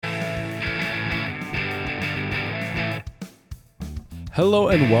Hello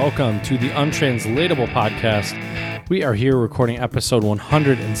and welcome to the Untranslatable podcast. We are here recording episode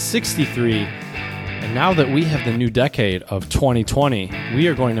 163. And now that we have the new decade of 2020, we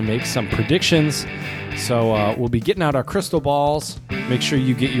are going to make some predictions. So we'll be getting out our crystal balls. Make sure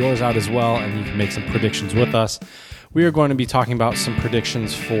you get yours out as well, and you can make some predictions with us. We are going to be talking about some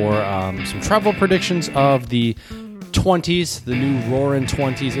predictions for some travel predictions of the 20s, the new roaring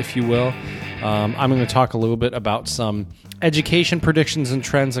 20s, if you will. I'm going to talk a little bit about some education predictions and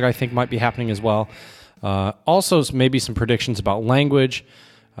trends that I think might be happening as well. Also, maybe some predictions about language,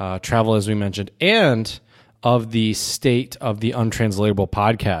 travel, as we mentioned, and of the state of the Untranslatable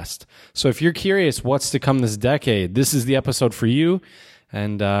podcast. So if you're curious what's to come this decade, this is the episode for you,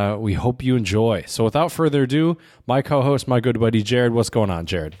 and we hope you enjoy. So without further ado, my co-host, my good buddy Jared. What's going on,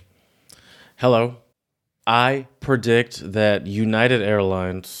 Jared? Hello. I predict that United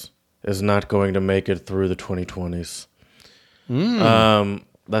Airlines is not going to make it through the 2020s.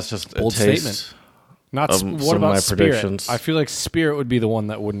 That's just Bold a taste statement. Not of what some about of my Spirit? predictions. I feel like Spirit would be the one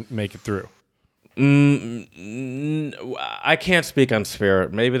that wouldn't make it through. I can't speak on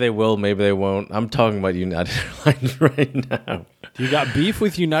Spirit. Maybe they will, maybe they won't. I'm talking about United Airlines right now. You got beef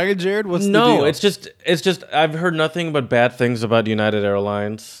with United, Jared? What's the No, deal? it's just I've heard nothing but bad things about United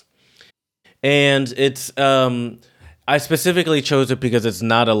Airlines. And it's I specifically chose it because it's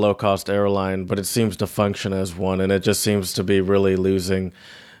not a low-cost airline, but it seems to function as one, and it just seems to be really losing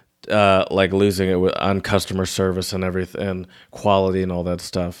it on customer service and everything, and quality and all that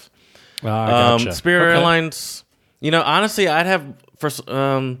stuff. Gotcha. Spirit Okay. Airlines, honestly, I have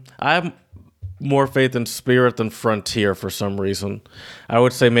more faith in Spirit than Frontier for some reason. I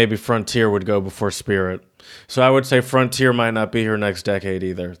would say maybe Frontier would go before Spirit. So I would say Frontier might not be here next decade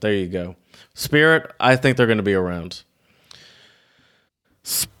either. There you go. Spirit, I think they're going to be around.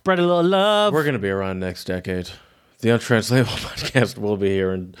 Spread a little love. We're going to be around next decade. The Untranslatable podcast will be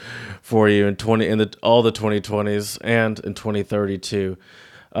here for you in all the 2020s and in 2030 too.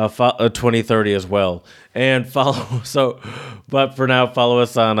 2030 as well. And but for now, follow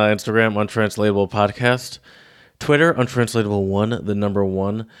us on Instagram, Untranslatable Podcast, Twitter, Untranslatable1, the number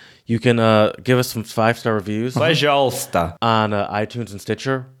 1. You can give us some 5-star reviews on iTunes and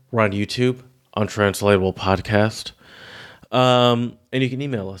Stitcher. We're on YouTube, Untranslatable Podcast. And you can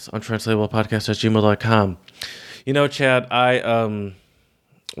email us, untranslatablepodcast@gmail.com. Chad, I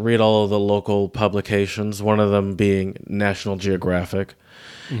read all of the local publications, one of them being National Geographic.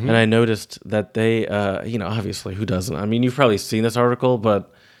 Mm-hmm. And I noticed that they, obviously, who doesn't? I mean, you've probably seen this article,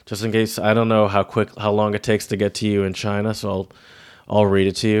 but just in case, I don't know how long it takes to get to you in China, so I'll read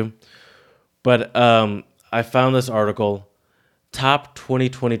it to you. But I found this article, Top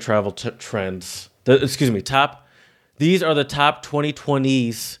 2020 Travel Trends. These are the top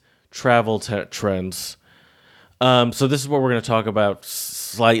 2020s travel trends. So this is what we're going to talk about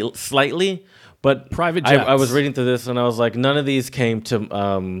slightly. But private jets. I was reading through this and I was like, none of these came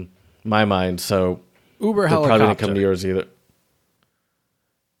to my mind. So Uber they helicopter. probably didn't come to yours either.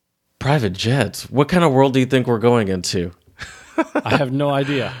 Private jets. What kind of world do you think we're going into? I have no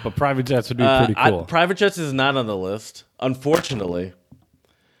idea, but private jets would be pretty cool. Private jets is not on the list, unfortunately.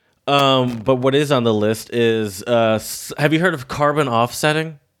 But what is on the list is, have you heard of carbon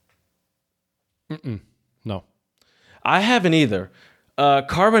offsetting? No. I haven't either.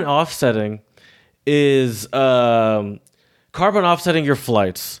 Carbon offsetting is carbon offsetting your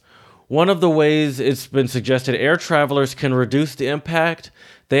flights. One of the ways it's been suggested air travelers can reduce the impact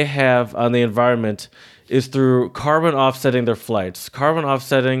they have on the environment is through carbon offsetting their flights. Carbon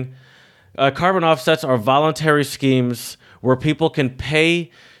offsets are voluntary schemes where people can pay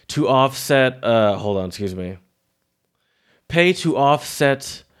to offset. Pay to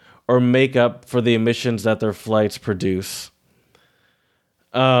offset or make up for the emissions that their flights produce.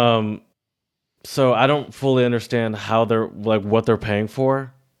 So I don't fully understand how they're what they're paying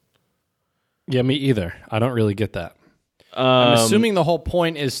for. Yeah, me either. I don't really get that. I'm assuming the whole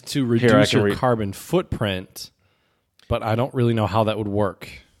point is to reduce your carbon footprint, but I don't really know how that would work.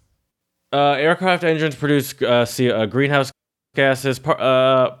 Aircraft engines produce greenhouse gases,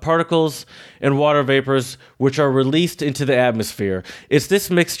 particles, and water vapors, which are released into the atmosphere. It's this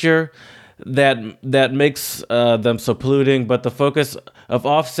mixture that makes them so polluting, but the focus of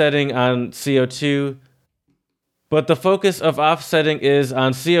offsetting is on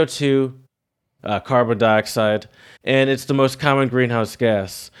CO2, carbon dioxide, and it's the most common greenhouse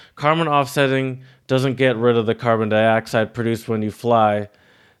gas. Carbon offsetting doesn't get rid of the carbon dioxide produced when you fly.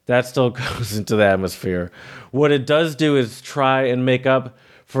 That still goes into the atmosphere. What it does do is try and make up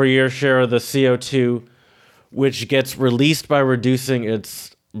for your share of the CO2, which gets released by reducing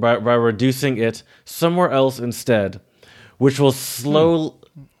it somewhere else instead. which will slow.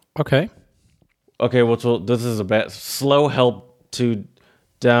 Okay. Okay, this is a bad slow help to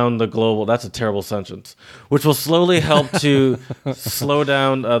down the global. That's a terrible sentence. Which will slowly help to slow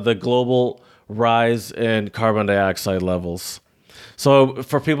down the global rise in carbon dioxide levels. So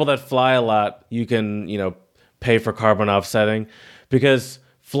for people that fly a lot, you can pay for carbon offsetting because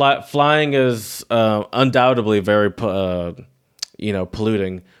flying is undoubtedly very polluting,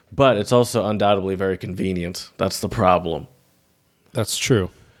 but it's also undoubtedly very convenient. That's the problem. That's true.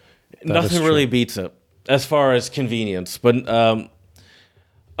 Nothing really beats it as far as convenience. But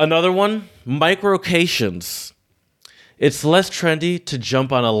another one, microcations. It's less trendy to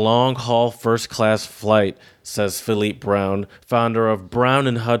jump on a long-haul first-class flight, says Philippe Brown, founder of Brown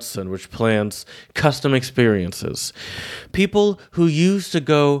and Hudson, which plans custom experiences. People who used to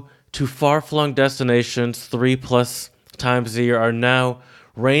go to far-flung destinations 3+ times a year are now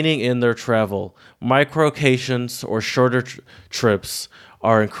reining in their travel. Microcations, or shorter trips,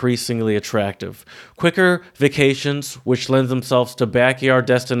 are increasingly attractive. Quicker vacations, which lend themselves to backyard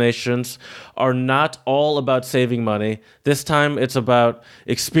destinations, are not all about saving money. This time it's about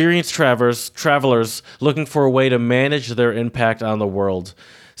experienced travelers looking for a way to manage their impact on the world,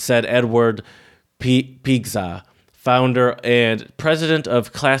 said Edward Pigza, founder and president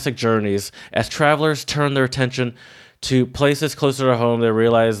of Classic Journeys. As travelers turn their attention to places closer to home, they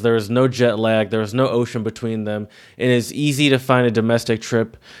realize there is no jet lag, there is no ocean between them, and it is easy to find a domestic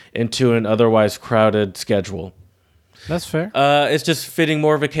trip into an otherwise crowded schedule. That's fair. It's just fitting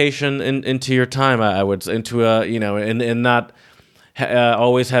more vacation into your time, I would, into and not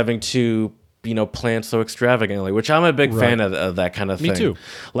always having to plan so extravagantly, which I'm a big fan of that kind of thing. Me too.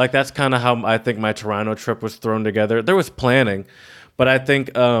 Like that's kind of how I think my Toronto trip was thrown together. There was planning, but I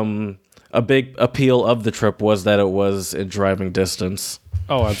think a big appeal of the trip was that it was in driving distance.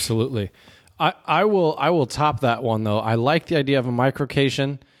 Oh, absolutely. I will top that one though. I like the idea of a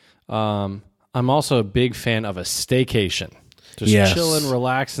microcation. I'm also a big fan of a staycation. Just chilling,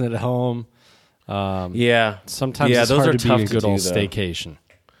 relaxing at home. Sometimes it's those hard are to tough be a good old though. staycation.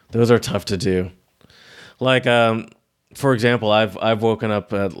 Those are tough to do. Like, for example, I've woken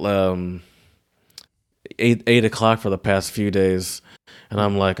up at 8 o'clock for the past few days. And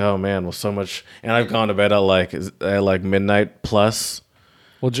I'm like, oh man, well, so much. And I've gone to bed at like midnight plus.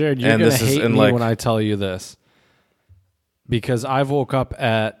 Well, Jared, you're going to hate me when I tell you this. Because I've woke up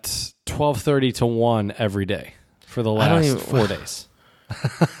at 12:30 to 1 every day for the last 4 days.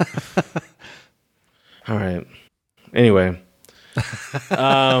 All right. Anyway.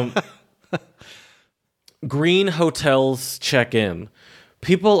 Green hotels check-in.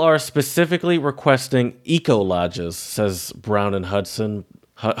 People are specifically requesting eco-lodges, says Brown and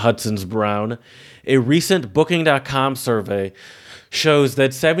Hudson's Brown. A recent Booking.com survey shows that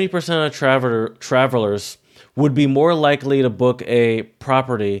 70% of travelers would be more likely to book a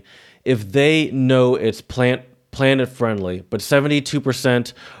property if they know it's planet-friendly, but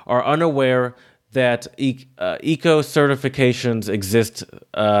 72% are unaware that eco certifications exist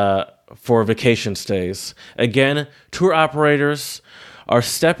for vacation stays. Again, tour operators are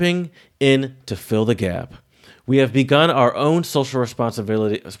stepping in to fill the gap. We have begun our own social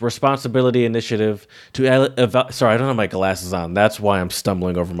responsibility initiative to sorry, I don't have my glasses on. That's why I'm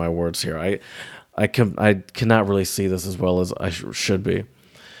stumbling over my words here. I cannot really see this as well as I should be.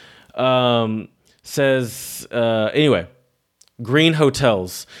 Says anyway, green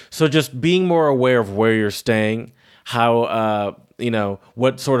hotels. So just being more aware of where you're staying, how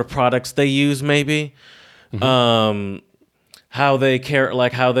what sort of products they use, maybe. Mm-hmm. How they care,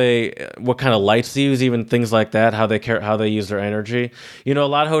 like what kind of lights they use, even things like that, how they use their energy. A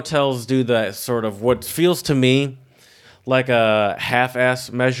lot of hotels do that sort of what feels to me like a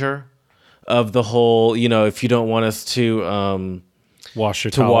half-ass measure of the whole, if you don't want us to wash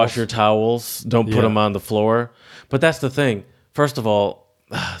your towels, don't put them on the floor. But that's the thing. First of all,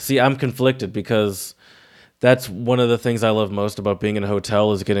 see, I'm conflicted because that's one of the things I love most about being in a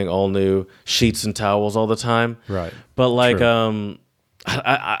hotel is getting all new sheets and towels all the time. Right. But like, I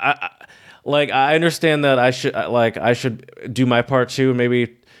understand that I should do my part too.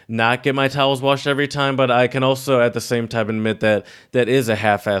 Maybe not get my towels washed every time, but I can also at the same time admit that is a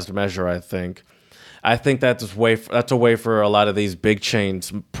half-assed measure. I think that's a way for a lot of these big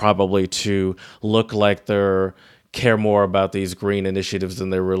chains probably to look like they're care more about these green initiatives than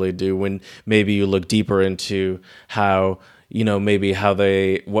they really do, when maybe you look deeper into how their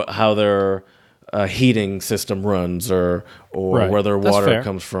heating system runs or where their water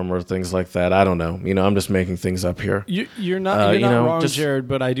comes from or things like that. I don't know. I'm just making things up here. You're not wrong, Jared,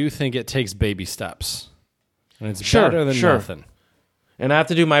 but I do think it takes baby steps. And it's better than nothing. And I have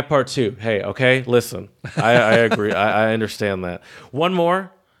to do my part too. Hey, okay, listen. I agree. I understand that. One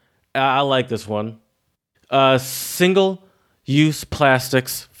more. I like this one. Single-use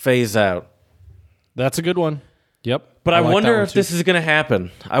plastics phase out. That's a good one. Yep. But I like wonder if this is going to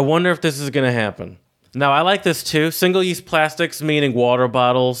happen. Now, I like this too. Single-use plastics, meaning water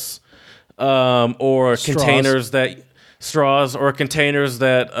bottles, or containers straws, or containers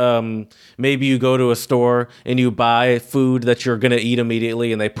that maybe you go to a store and you buy food that you're going to eat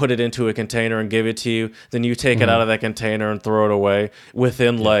immediately, and they put it into a container and give it to you. Then you take it out of that container and throw it away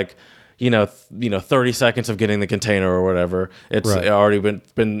within 30 seconds of getting the container or whatever. It's already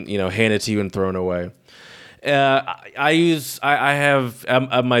been handed to you and thrown away. I have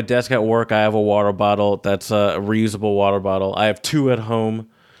at my desk at work, I have a water bottle that's a reusable water bottle. I have 2 at home.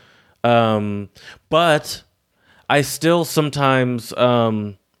 But I still sometimes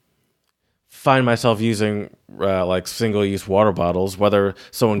find myself using like single-use water bottles, whether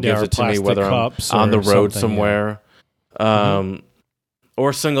someone gives it to me, whether I'm on the road somewhere,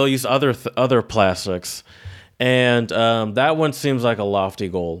 or single-use other plastics. And that one seems like a lofty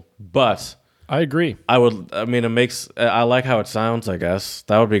goal, but I agree. I like how it sounds, I guess.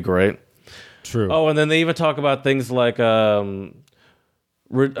 That would be great. True. Oh, and then they even talk about things like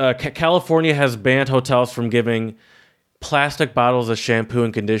California has banned hotels from giving plastic bottles of shampoo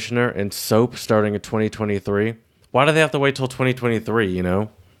and conditioner and soap starting in 2023. Why do they have to wait till 2023,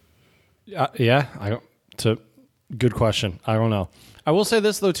 Good question. I don't know. I will say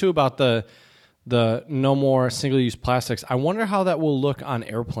this, though, too, about the no more single-use plastics. I wonder how that will look on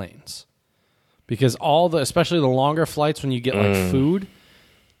airplanes. Because especially the longer flights when you get like food,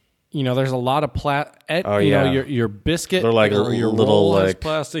 there's a lot of your biscuit, they're like your little roll has like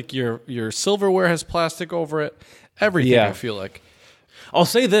plastic, your silverware has plastic over it. Everything, I feel like. I'll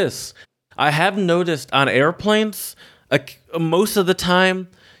say this: I have noticed on airplanes, most of the time,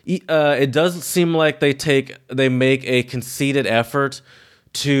 it doesn't seem like they make a conceited effort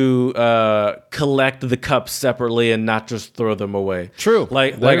to collect the cups separately and not just throw them away. True.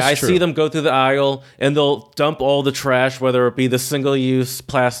 Like I see them go through the aisle and they'll dump all the trash, whether it be the single-use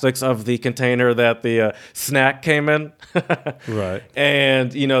plastics of the container that the snack came in. Right.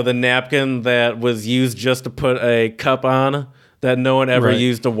 And, the napkin that was used just to put a cup on that no one ever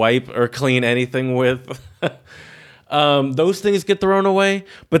used to wipe or clean anything with. Those things get thrown away,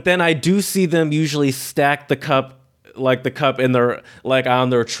 but then I do see them usually stack the cup in their on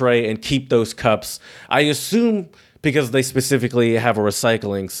their tray and keep those cups. I assume because they specifically have a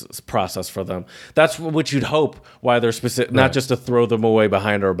recycling process for them. That's what you'd hope. Why they're specific, not just to throw them away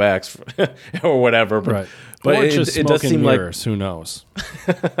behind our backs or whatever. But or it does seem mirrors, who knows?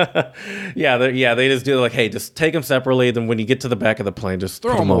 They just do hey, just take them separately. Then when you get to the back of the plane, just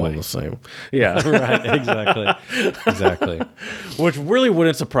throw put them all away. in the same. Yeah, right. Exactly. Which really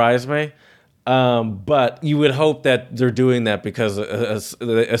wouldn't surprise me. But you would hope that they're doing that because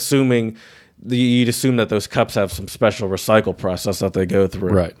you'd assume that those cups have some special recycle process that they go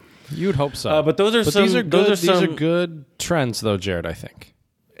through. Right. You'd hope so. But these are good trends, though, Jared, I think.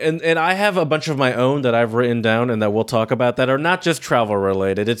 And I have a bunch of my own that I've written down and that we'll talk about that are not just travel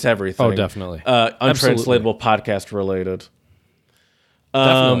related. It's everything. Oh, definitely. Untranslatable podcast related.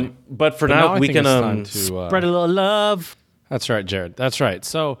 Definitely. But now we can spread a little love. That's right, Jared. That's right.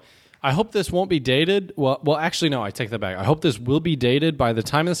 So I hope this won't be dated. Well, actually, no, I take that back. I hope this will be dated by the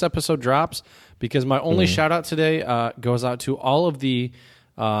time this episode drops, because my only shout out today goes out to all of the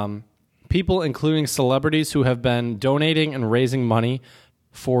people, including celebrities, who have been donating and raising money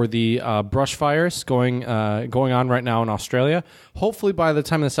for the brush fires going on right now in Australia. Hopefully, by the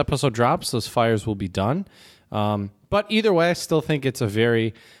time this episode drops, those fires will be done. But either way, I still think it's a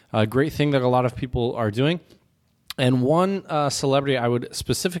very great thing that a lot of people are doing. And one celebrity I would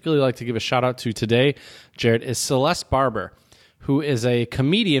specifically like to give a shout out to today, Jared, is Celeste Barber, who is a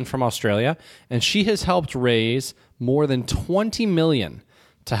comedian from Australia, and she has helped raise more than $20 million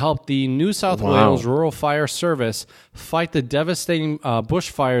to help the New South Wales Rural Fire Service fight the devastating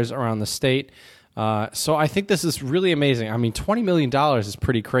bushfires around the state. So I think this is really amazing. I mean, $20 million is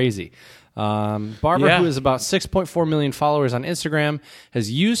pretty crazy. Barbara, who has about 6.4 million followers on Instagram,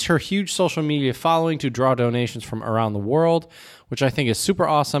 has used her huge social media following to draw donations from around the world, which I think is super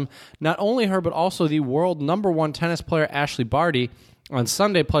awesome. Not only her, but also the world #1 tennis player Ashley Barty on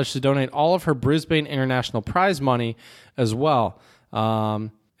Sunday pledged to donate all of her Brisbane International prize money as well.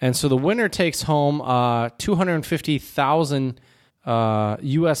 And so the winner takes home $250,000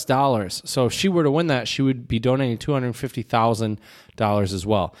 US dollars. So if she were to win that, she would be donating $250,000 as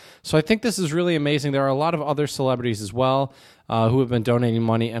well. So I think this is really amazing. There are a lot of other celebrities as well who have been donating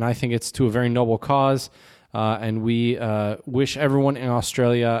money, and I think it's to a very noble cause. and we wish everyone in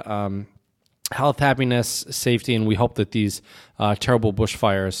Australia health, happiness, safety, and we hope that these terrible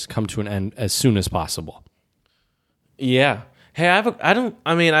bushfires come to an end as soon as possible. Yeah. Hey,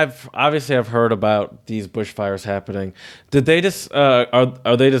 I've obviously heard about these bushfires happening. Did they just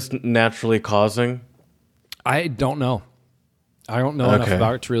are they just naturally causing? I don't know. I don't know enough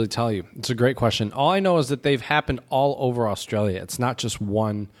about it to really tell you. It's a great question. All I know is that they've happened all over Australia. It's not just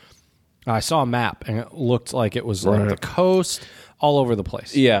one. I saw a map, and it looked like it was like the coast, all over the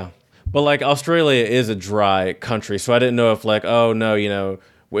place. Yeah. But like Australia is a dry country, so I didn't know if like, oh no,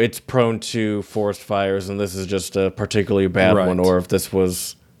 it's prone to forest fires and this is just a particularly bad one, or if this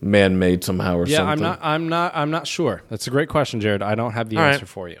was man-made somehow or something. Yeah, I'm not sure. That's a great question, Jared. I don't have the answer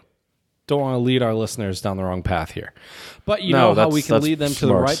for you. Don't want to lead our listeners down the wrong path here. But you know how we can lead them to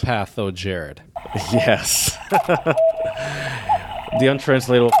the right path, though, Jared. Yes. The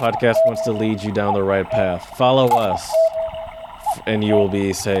Untranslatable podcast wants to lead you down the right path. Follow us, and you will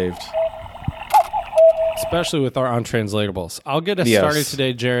be saved. Especially with our untranslatables. I'll get us started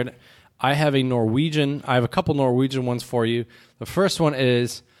today, Jared. I have a couple Norwegian ones for you. The first one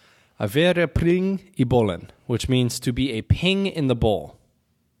is "a være pring I bollen," which means to be a ping in the bowl.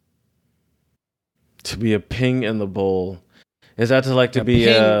 To be a ping in the bowl. Is that to be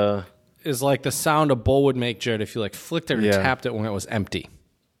a... is like the sound a bowl would make, Jared, if you like flicked it or tapped it when it was empty.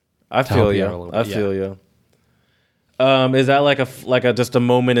 I feel you. I feel you. Is that like a just a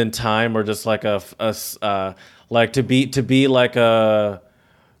moment in time, or just like like to be like a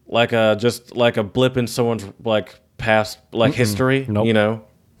just like a blip in someone's like past like history? Nope.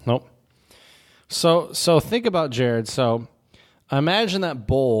 Nope. So think about, Jared. So imagine that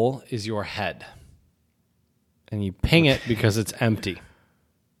bowl is your head, and you ping it because it's empty.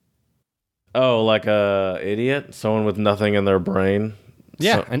 Oh, like a idiot, someone with nothing in their brain.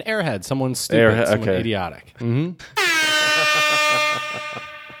 Yeah, an airhead, someone stupid, someone idiotic. Mm-hmm.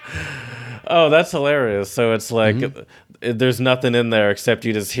 Oh, that's hilarious. So it's like there's nothing in there except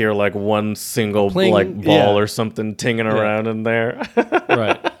you just hear like one single like ball or something tinging around in there.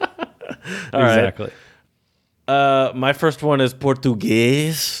 Right. Exactly. My first one is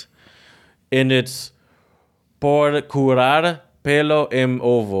Portuguese, and it's por curar pelo em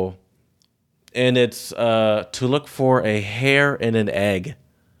ovo. And it's to look for a hair in an egg.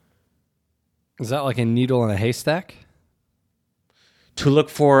 Is that like a needle in a haystack? To look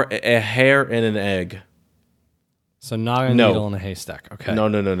for a hair in an egg. So not a needle in a haystack. Okay.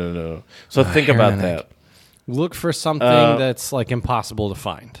 No. So think about that. Egg. Look for something that's like impossible to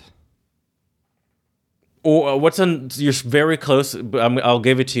find. Or you're very close. I'll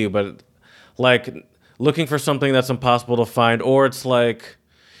give it to you, but like looking for something that's impossible to find, or it's like,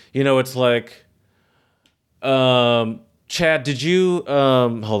 it's like, Chad, did you,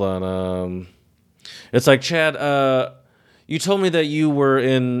 hold on. It's like, Chad, you told me that you were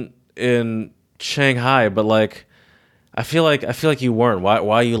in Shanghai, but like, I feel like you weren't. Why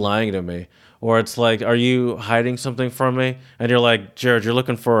are you lying to me? Or it's like, are you hiding something from me? And you're like, Jared, you're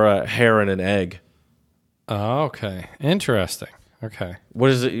looking for a hair in an egg. Oh, okay. Interesting. Okay.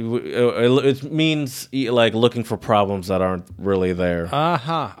 What is it? It means like looking for problems that aren't really there.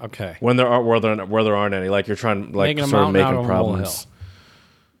 Okay. When there aren't any, like you're trying like sort of making problems.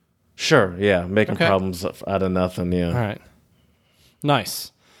 Sure. Yeah. Making problems out of nothing. Yeah. All right.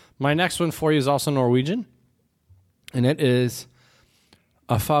 Nice. My next one for you is also Norwegian, and it is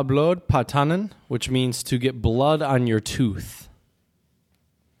a fa blod patanen, which means to get blood on your tooth.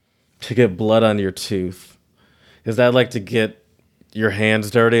 To get blood on your tooth. Is that like to get your hands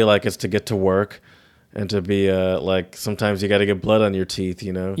dirty, like it's to get to work, and to be like sometimes you got to get blood on your teeth,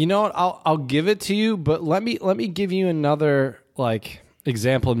 You know what? I'll give it to you, but let me give you another like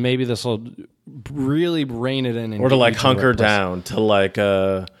example, and maybe this will really rein it in, and or to like hunker down to like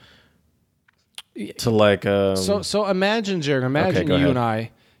So imagine, Jared. Imagine you and I.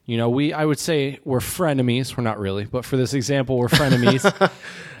 I would say we're frenemies. We're not really, but for this example, we're frenemies.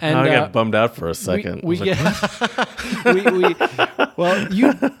 And I got bummed out for a second. Well,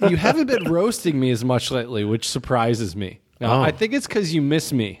 you haven't been roasting me as much lately, which surprises me. Now, I think it's because you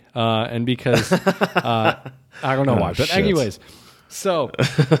miss me, and because I don't know why. But shit. Anyways, so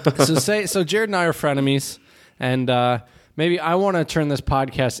Jared and I are frenemies, and maybe I want to turn this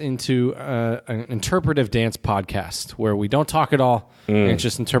podcast into an interpretive dance podcast where we don't talk at all. And it's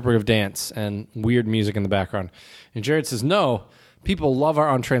just interpretive dance and weird music in the background. And Jared says, no, people love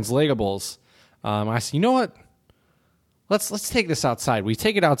our untranslatables. I said, you know what? Let's take this outside. We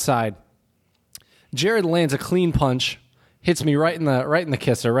take it outside. Jared lands a clean punch, hits me right in the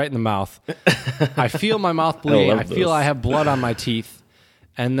kisser, right in the mouth. I feel my mouth bleeding. I feel I have blood on my teeth.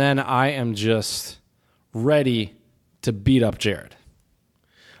 And then I am just ready to beat up Jared.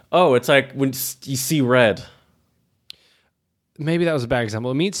 Oh, it's like when you see red. Maybe that was a bad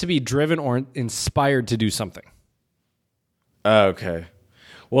example. It means to be driven or inspired to do something. Okay.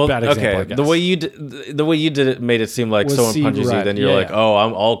 Well, Bad example, I okay. guess. The way you did it made it seem like Was someone see punches you, red. then you're Yeah, like, yeah.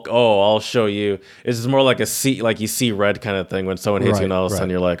 I'll show you. It's just more like a see, like you see red kind of thing when someone hits you, and all of a sudden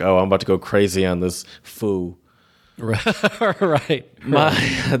you're like, oh, I'm about to go crazy on this foo. Right.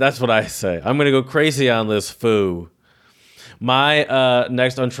 That's what I say. I'm gonna go crazy on this foo. My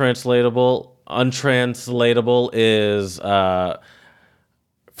next untranslatable is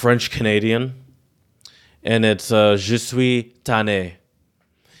French Canadian, and it's je suis tanné.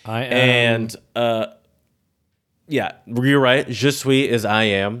 I am. And yeah, you're right. Je suis is I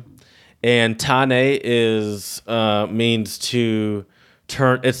am, and tanné is means to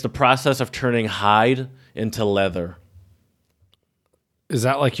turn. It's the process of turning hide into leather. Is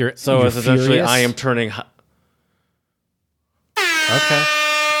that like you're So you're it's essentially furious? I am turning. Okay.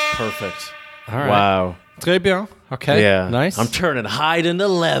 Perfect. All right. Wow. Très bien. Okay. Yeah. Nice. I'm turning hide into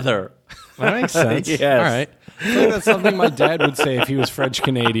leather. That makes sense. Yes. All right. I feel like that's something my dad would say if he was French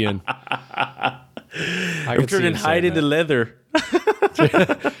Canadian. I'm turning hide into leather.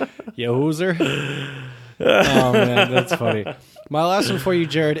 You hoser. Oh, man. That's funny. My last one for you,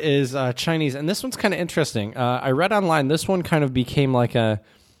 Jared, is Chinese. And this one's kind of interesting. I read online, this one kind of became like an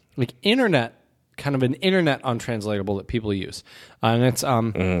internet untranslatable that people use. And it's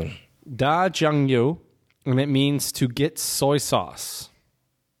Da Jiang Yu, and it means to get soy sauce.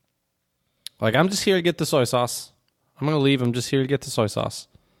 Like, I'm just here to get the soy sauce. I'm going to leave. I'm just here to get the soy sauce.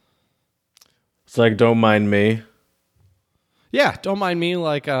 It's like, don't mind me. Yeah, don't mind me.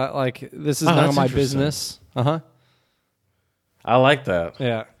 Like this is none of my business. Uh-huh. I like that.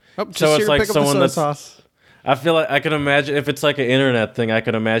 Yeah. Oh, just So here it's to like pick up the someone soy that's- sauce. I feel like I can imagine if it's like an internet thing, I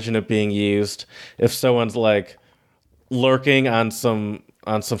can imagine it being used if someone's like lurking on some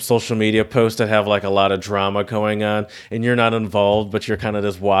social media posts that have like a lot of drama going on and you're not involved, but you're kind of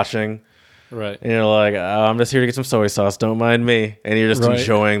just watching. Right. And you're like, oh, I'm just here to get some soy sauce. Don't mind me. And you're just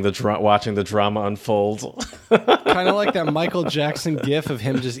enjoying watching the drama unfold. Kind of like that Michael Jackson gif of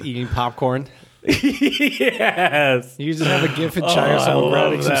him just eating popcorn. Yes. You just have a gif in China of someone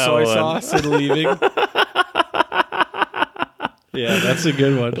grabbing some soy sauce and leaving. Yeah, that's a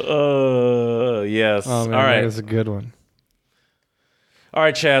good one. Yes. Oh, man, All right. that is a good one. All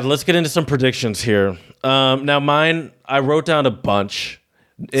right, Chad, let's get into some predictions here. Now, mine, I wrote down a bunch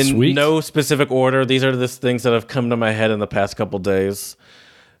in Sweet. no specific order. These are the things that have come to my head in the past couple days.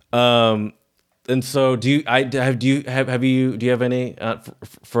 And so, do you have any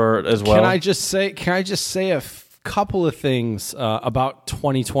for as well? Can I just say a couple of things about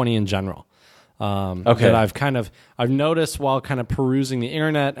 2020 in general? Okay. That I've noticed while kind of perusing the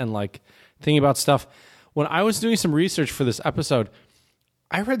internet and like thinking about stuff. When I was doing some research for this episode,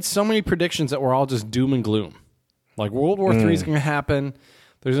 I read so many predictions that were all just doom and gloom. Like World War III is going to happen.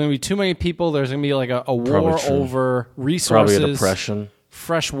 There's going to be too many people. There's going to be like a war over resources. Probably a depression.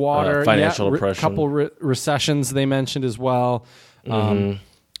 Fresh water. Financial A depression. couple recessions they mentioned as well.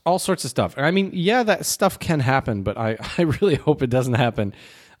 All sorts of stuff. And I mean, yeah, that stuff can happen, but I really hope it doesn't happen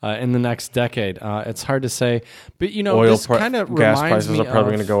in the next decade. It's hard to say. But, this kind of gas reminds prices me are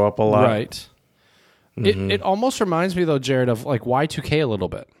probably going to go up a lot. Right. It almost reminds me, though, Jared, of like Y2K a little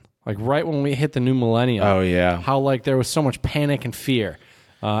bit. Like right when we hit the new millennium. Oh, yeah. How like there was so much panic and fear.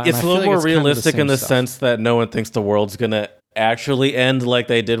 It's a little more realistic in the sense that no one thinks the world's going to actually end like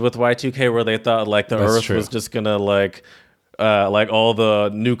they did with Y2K, where they thought like the Earth was just going to like all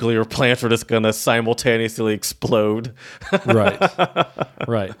the nuclear plants were just going to simultaneously explode.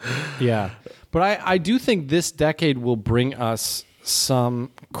 Right. Yeah. But I do think this decade will bring us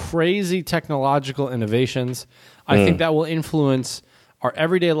some crazy technological innovations. I think that will influence our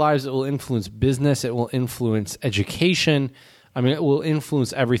everyday lives. It will influence business. It will influence education. I mean, it will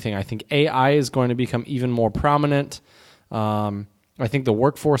influence everything. I think AI is going to become even more prominent. I think the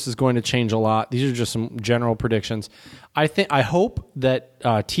workforce is going to change a lot. These are just some general predictions. I hope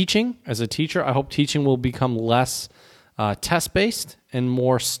that teaching, as a teacher, I hope teaching will become less test-based and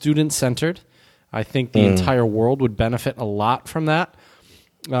more student-centered. I think the entire world would benefit a lot from that.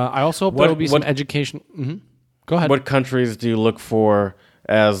 I also hope there will be some education. Mm-hmm. Go ahead. What countries do you look for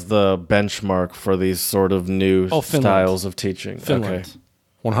as the benchmark for these sort of new styles of teaching? Finland.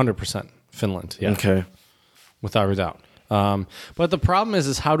 Okay. 100%. Finland. Yeah. Okay. Without a doubt. But the problem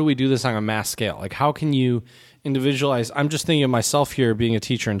is how do we do this on a mass scale? Like, how can you individualize? I'm just thinking of myself here being a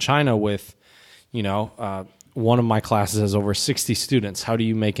teacher in China with, one of my classes has over 60 students. How do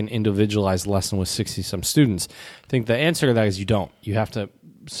you make an individualized lesson with 60-some students? I think the answer to that is you don't. You have to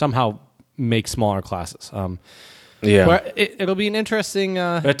somehow make smaller classes. Yeah. But it'll be an interesting.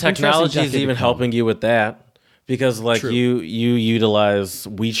 But technology is even helping you with that because, like, you utilize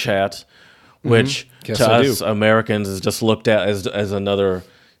WeChat, which to us Americans is just looked at as another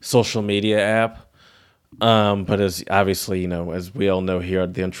social media app. But as obviously, as we all know here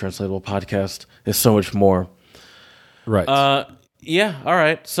at the Untranslatable podcast, is so much more. Right. Yeah. All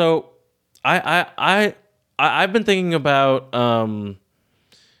right. So I've been thinking about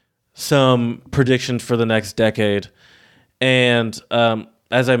some predictions for the next decade, and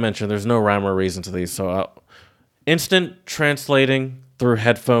as I mentioned, there's no rhyme or reason to these. So instant translating through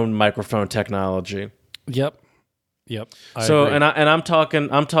headphone microphone technology. Yep. I agree. and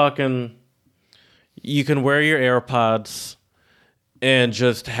I'm talking. You can wear your AirPods and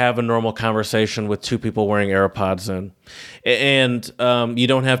just have a normal conversation with two people wearing AirPods in, and you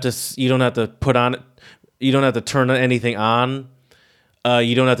don't have to put on, you don't have to turn anything on,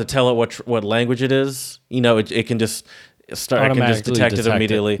 you don't have to tell it what language it is. It can just start. It can just detect it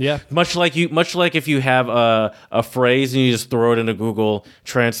immediately. Yeah. Much like if you have a phrase and you just throw it into Google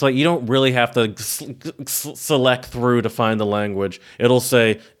Translate, you don't really have to select through to find the language. It'll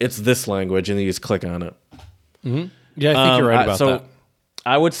say it's this language, and you just click on it. Mm-hmm. Yeah, I think you're right about that.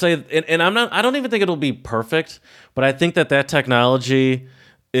 I would say, and I don't even think it'll be perfect, but I think that technology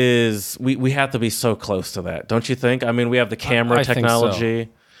is, we have to be so close to that, don't you think? I mean, we have the camera technology. Think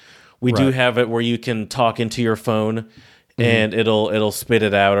so. We do have it where you can talk into your phone and it'll spit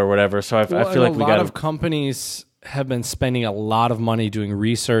it out or whatever. So I feel like a lot of companies have been spending a lot of money doing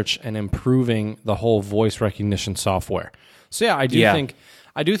research and improving the whole voice recognition software. So yeah, I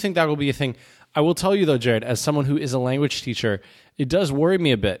do think that will be a thing. I will tell you though, Jared, as someone who is a language teacher, it does worry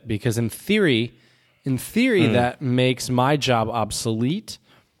me a bit because in theory, that makes my job obsolete.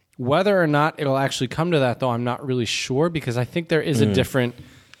 Whether or not it'll actually come to that, though, I'm not really sure because I think there is a different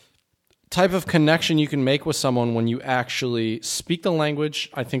type of connection you can make with someone when you actually speak the language.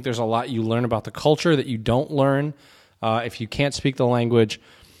 I think there's a lot you learn about the culture that you don't learn if you can't speak the language.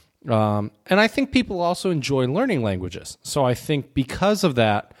 And I think people also enjoy learning languages. So I think because of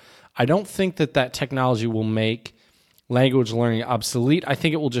that, I don't think that technology will make language learning obsolete. I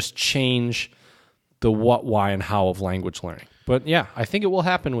think it will just change the what, why, and how of language learning. But yeah, I think it will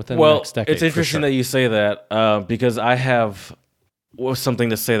happen within the next decade. It's interesting that you say that because I have something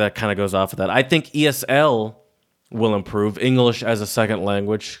to say that kind of goes off of that. I think ESL will improve, English as a second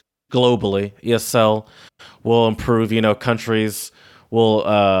language globally. ESL will improve. Countries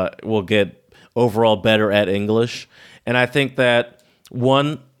will get overall better at English, and I think that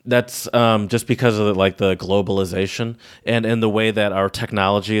that's just because of the globalization and the way that our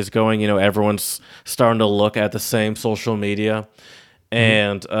technology is going. Everyone's starting to look at the same social media,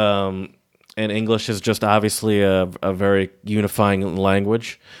 and English is just obviously a very unifying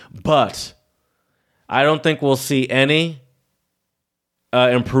language. But I don't think we'll see any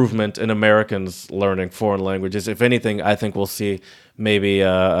improvement in Americans learning foreign languages. If anything, I think we'll see maybe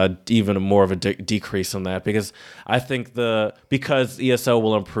even more of a decrease in that because I think because ESL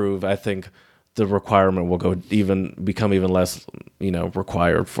will improve, I think the requirement will become even less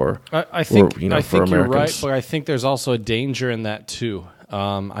required for I think Americans. You're right, but I think there's also a danger in that too.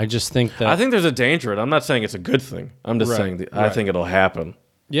 I just think that I think there's a danger in it. I'm not saying it's a good thing. I'm just saying I think it'll happen.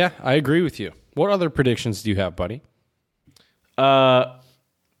 Yeah, I agree with you. What other predictions do you have, buddy?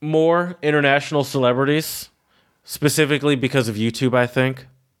 More international celebrities, specifically because of YouTube, I think.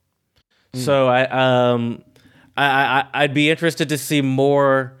 So I'd be interested to see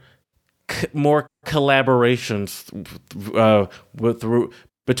more collaborations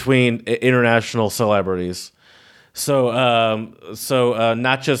between international celebrities. So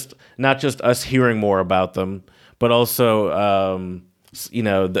not just us hearing more about them, but also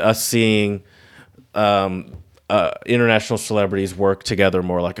us seeing international celebrities work together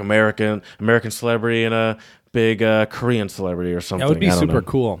more, like American celebrity and a big Korean celebrity or something. That would be super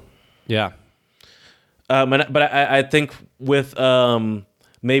cool. Yeah. But I think with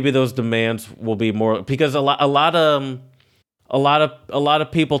maybe those demands will be more because a lot of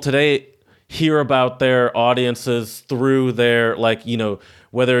people today hear about their audiences through their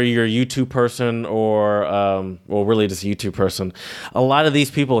whether you're a YouTube person or really just a YouTube person. A lot of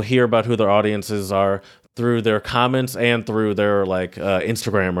these people hear about who their audiences are through their comments and through their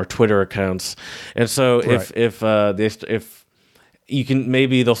Instagram or Twitter accounts. And so if you can,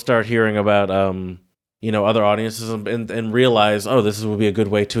 maybe they'll start hearing about other audiences and realize, oh, this would be a good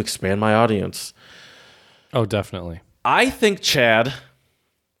way to expand my audience. Oh, definitely. I think, Chad,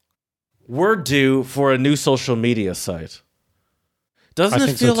 we're due for a new social media site. Doesn't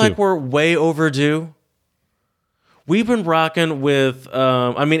it feel like we're way overdue? we've been rocking with.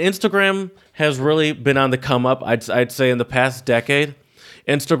 I mean, Instagram has really been on the come up. I'd say in the past decade,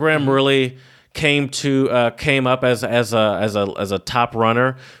 Instagram really came up as a top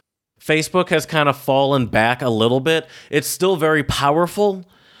runner. Facebook has kind of fallen back a little bit. It's still very powerful,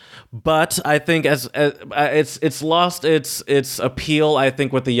 but I think as it's lost its appeal. I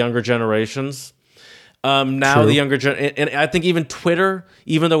think with the younger generations. Now True. the younger and I think even Twitter,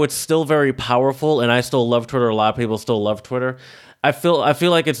 even though it's still very powerful, and I still love Twitter. A lot of people still love Twitter. I feel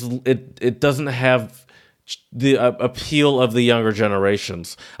like it doesn't have the appeal of the younger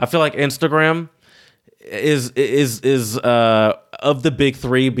generations. I feel like Instagram is of the big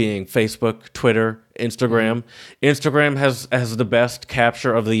three, being Facebook, Twitter, Instagram. Instagram has the best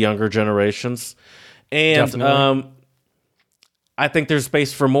capture of the younger generations, and Definitely. I think there's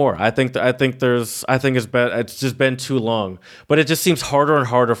space for more. I think it's just been too long, but it just seems harder and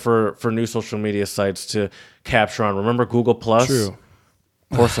harder for new social media sites to capture on. Remember Google Plus? True.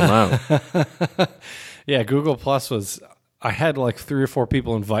 Pour some out. Yeah, Google Plus was. I had like 3 or 4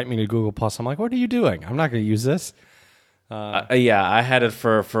 people invite me to Google Plus. I'm like, what are you doing? I'm not going to use this. Yeah, I had it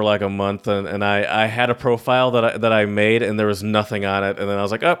for like a month, and I had a profile that I made, and there was nothing on it, and then I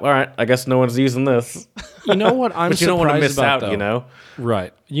was like, oh, all right, I guess no one's using this. You know what I'm But you don't want to surprised miss about, out, though? you know?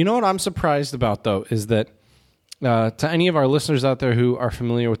 Right. You know what I'm surprised about, though, is that to any of our listeners out there who are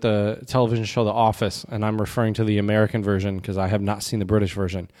familiar with the television show The Office, and I'm referring to the American version because I have not seen the British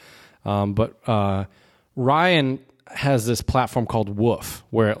version, but Ryan has this platform called Woof,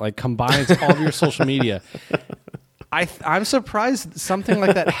 where it like combines all of your social media. I'm surprised something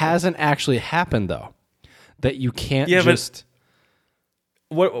like that hasn't actually happened, though. That you can't just...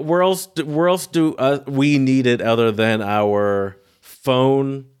 Where else do we need it other than our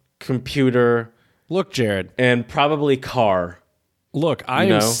phone, computer, Look, Jared, and probably car? look, I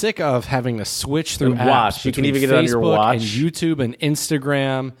am sick of having to switch through And apps. watch. You can between even get it on your Facebook watch. and YouTube and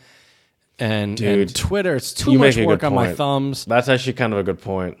Instagram and Dude, Twitter. It's too you much make a work good on my point. thumbs. That's actually kind of a good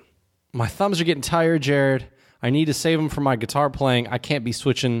point. My thumbs are getting tired, Jared. I need to save them for my guitar playing. I can't be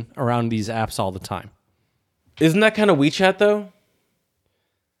switching around these apps all the time. Isn't that kind of WeChat though?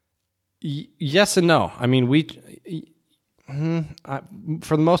 Yes and no. I mean,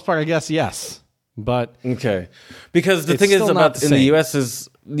 for the most part, I guess yes. But Okay, because the It's thing is still not about the in the same. U.S. is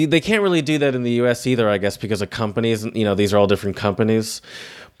they can't really do that in the U.S. either. I guess because of companies. You know, these are all different companies.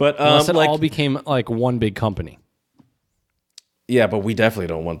 But unless it all became like one big company. yeah, but we definitely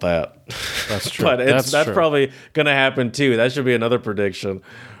don't want that. That's true. But that's true. probably going to happen too. That should be another prediction.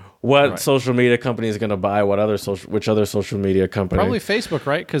 What Right. social media company is going to buy which other social media company? Probably Facebook,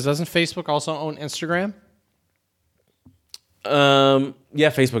 right? Because doesn't Facebook also own Instagram? Yeah,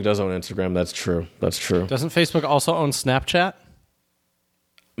 Facebook does own Instagram. That's true. Doesn't Facebook also own Snapchat?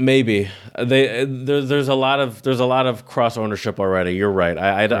 Maybe there's a lot of cross ownership already. You're right.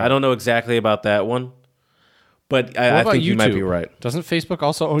 I don't know exactly about that one, but I What about think YouTube? you might be right. Doesn't Facebook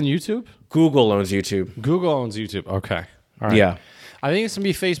also own YouTube? Google owns YouTube. Google owns YouTube. Okay. All right. Yeah. I think it's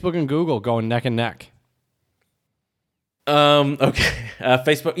going to be Facebook and Google going neck and neck. Okay.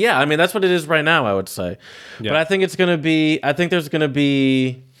 Facebook. Yeah. I mean, that's what it is right now, I would say. Yeah. But I think there's going to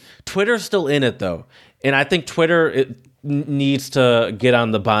be Twitter's still in it though. And I think Twitter needs to get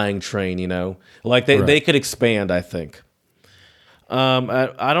on the buying train, you know, like they could expand, I think.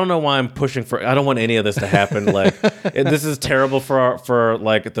 I don't know why I'm pushing for. I don't want any of this to happen. Like this is terrible for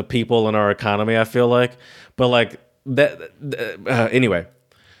like the people in our economy. I feel like, but like that. Anyway.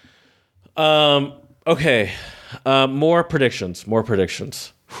 Okay. More predictions.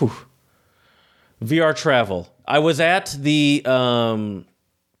 Whew. VR travel. I was at the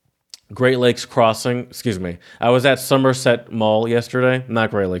Great Lakes Crossing. Excuse me. I was at Somerset Mall yesterday.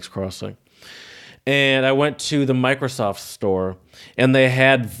 Not Great Lakes Crossing. And I went to the Microsoft store, and they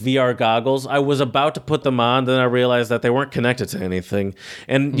had VR goggles. I was about to put them on, then I realized that they weren't connected to anything.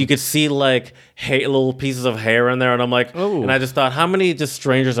 And you could see like little pieces of hair in there, and I'm like, Oh. and I just thought, how many just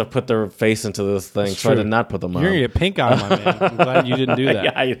strangers have put their face into this thing? So I true. did not put them on. You're going to get pink eye, my man. I'm glad you didn't do that.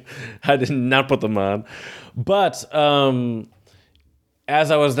 Yeah, I did not put them on. But as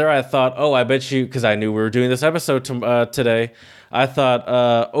I was there, I thought, oh, I bet you, because I knew we were doing this episode today, I thought,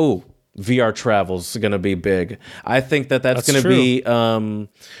 VR travel's going to be big. I think that's going to be, and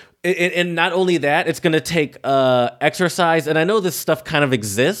not only that, it's going to take exercise. And I know this stuff kind of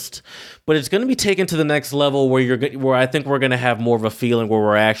exists, but it's going to be taken to the next level where I think we're going to have more of a feeling where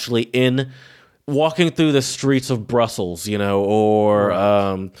we're actually walking through the streets of Brussels, you know,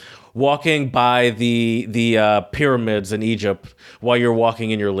 or walking by the pyramids in Egypt while you're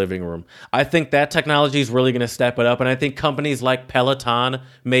walking in your living room. I think that technology is really going to step it up, and I think companies like Peloton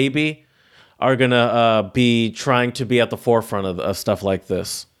maybe are going to be trying to be at the forefront of stuff like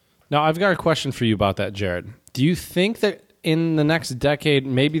this. Now, I've got a question for you about that, Jared. Do you think that in the next decade,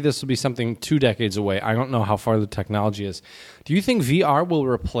 maybe this will be something 2 decades away, I don't know how far the technology is, do you think VR will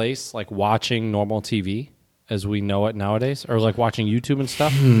replace like watching normal TV as we know it nowadays, or like watching YouTube and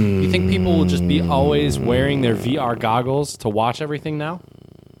stuff? Do you think people will just be always wearing their VR goggles to watch everything now?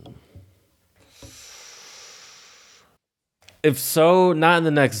 If so, not in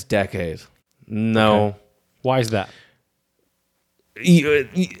the next decade. No. Okay. Why is that?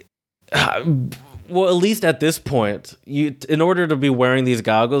 Well, at least at this point, in order to be wearing these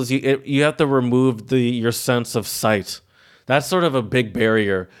goggles, you have to remove your sense of sight. That's sort of a big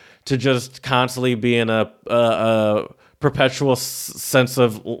barrier to just constantly be in a perpetual sense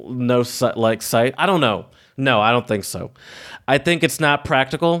of no sight. I don't know. No, I don't think so. I think it's not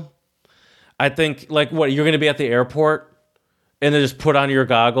practical. I think what you're going to be at the airport and then just put on your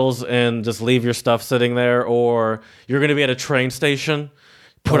goggles and just leave your stuff sitting there, or you're going to be at a train station,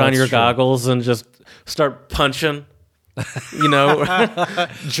 put on your goggles and just start punching, jogging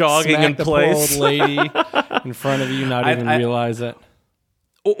Smack in the place. poor old lady in front of you, not even realize it.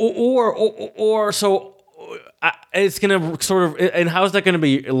 It's going to sort of, and how is that going to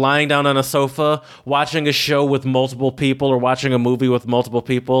be lying down on a sofa, watching a show with multiple people or watching a movie with multiple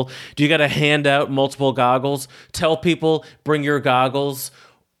people? Do you got to hand out multiple goggles? Tell people, bring your goggles.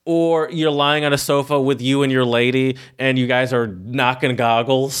 Or you're lying on a sofa with you and your lady and you guys are knocking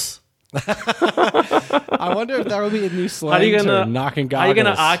goggles. I wonder if that will be a new slang term, knocking goggles. How are you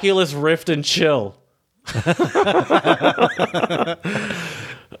going to Oculus Rift and chill?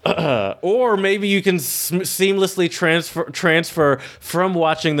 Or maybe you can seamlessly transfer from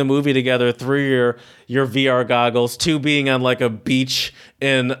watching the movie together through your VR goggles to being on like a beach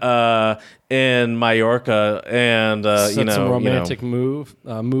in Mallorca and some romantic moods.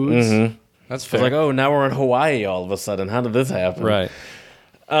 Mm-hmm. That's fair. It's like, now we're in Hawaii all of a sudden. How did this happen? Right.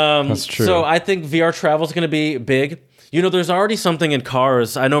 That's true. So I think VR travel is going to be big. There's already something in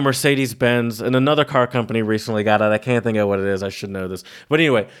cars. I know Mercedes-Benz and another car company recently got it. I can't think of what it is. I should know this. But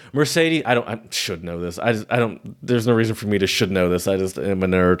anyway, Mercedes, I should know this. I don't, there's no reason for me to should know this. I just am a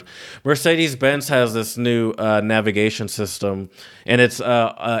nerd. Mercedes-Benz has this new navigation system, and it's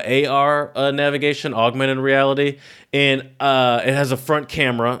AR navigation, augmented reality. And it has a front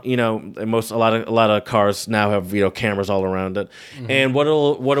camera. A lot of cars now have cameras all around it. Mm-hmm. And what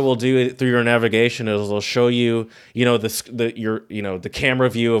it will do through your navigation is it'll show you the camera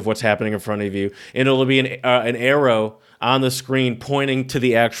view of what's happening in front of you, and it'll be an arrow on the screen pointing to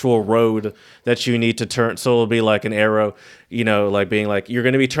the actual road that you need to turn. So it'll be like an arrow, like being like you're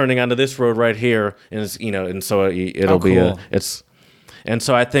going to be turning onto this road right here, and and so it'll be cool. And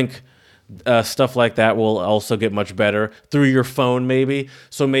so I think. Stuff like that will also get much better through your phone, maybe.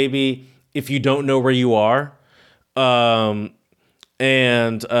 So maybe if you don't know where you are,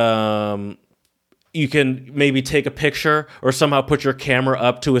 you can maybe take a picture or somehow put your camera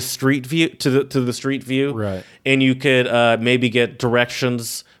up to a street view, to the street view, right? And you could maybe get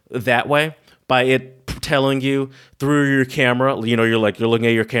directions that way by it telling you through your camera. You're looking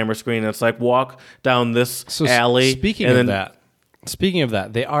at your camera screen, and it's like walk down this alley. Speaking of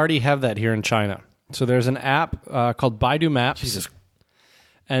that, they already have that here in China. So there's an app called Baidu Maps. Jesus.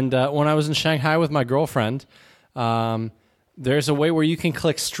 And when I was in Shanghai with my girlfriend, there's a way where you can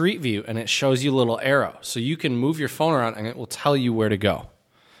click Street View, and it shows you a little arrow. So you can move your phone around, and it will tell you where to go.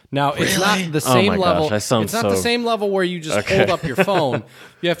 Now, it's not the same level. Gosh, it's not the same level where you just hold up your phone.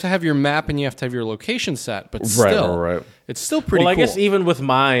 You have to have your map and you have to have your location set. But still, right. It's still pretty cool. I guess even with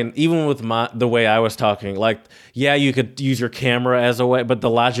the way I was talking, you could use your camera as a way, but the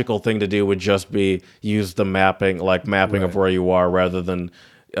logical thing to do would just be use the mapping of where you are rather than.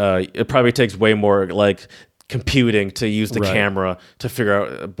 It probably takes way more computing to use the camera to figure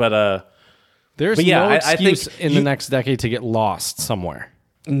out. But there's no excuse in the next decade to get lost somewhere.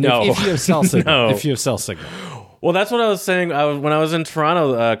 No, if you have cell signal. If you have cell signal. Well, that's what I was saying. When I was in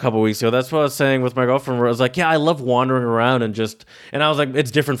Toronto a couple of weeks ago, that's what I was saying with my girlfriend. Where I was like, "Yeah, I love wandering around and I was like,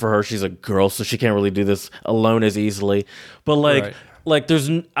 it's different for her. She's a girl, so she can't really do this alone as easily. But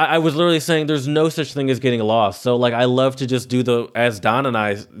I was literally saying, there's no such thing as getting lost. So I love to just do as Don and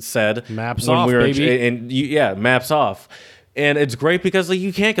I said, maps off, baby, maps off. And it's great because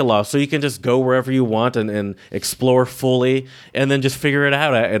you can't get lost, so you can just go wherever you want and explore fully, and then just figure it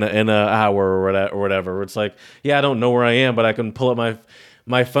out in an hour or whatever. It's like, I don't know where I am, but I can pull up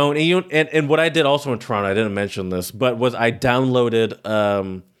my phone. And what I did also in Toronto, I didn't mention this, but was I downloaded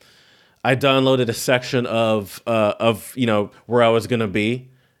a section of where I was gonna be.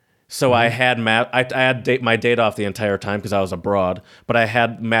 So I had my data off the entire time because I was abroad, but I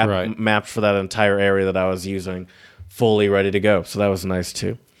had maps for that entire area that I was using fully ready to go. So that was nice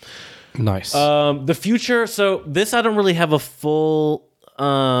too. Nice. The future. So this I don't really have a full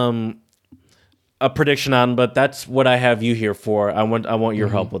a prediction on, but that's what I have you here for. I want your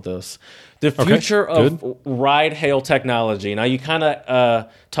help with this. The future of ride-hail technology. Now, you kind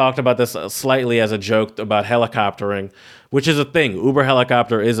of talked about this slightly as a joke about helicoptering, which is a thing. Uber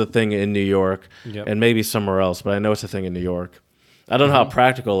helicopter is a thing in New York and maybe somewhere else, but I know it's a thing in New York. I don't know how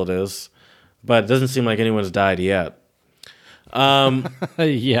practical it is, but it doesn't seem like anyone's died yet.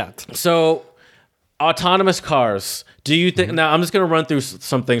 Yet. So, autonomous cars. Do you think... Now, I'm just going to run through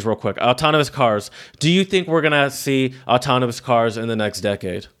some things real quick. Autonomous cars. Do you think we're going to see autonomous cars in the next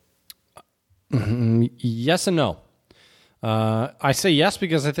decade? Yes and no. I say yes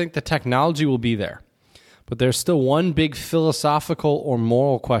because I think the technology will be there. But there's still one big philosophical or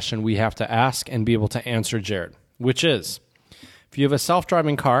moral question we have to ask and be able to answer, Jared, which is, if you have a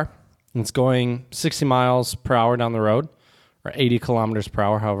self-driving car and it's going 60 miles per hour down the road, or 80 kilometers per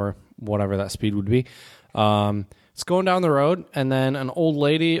hour, whatever that speed would be, it's going down the road, and then an old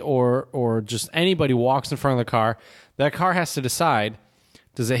lady or just anybody walks in front of the car, that car has to decide,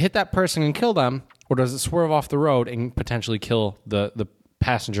 does it hit that person and kill them, or does it swerve off the road and potentially kill the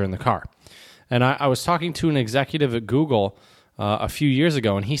passenger in the car? And I was talking to an executive at Google a few years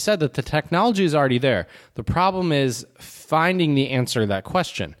ago, and he said that the technology is already there. The problem is finding the answer to that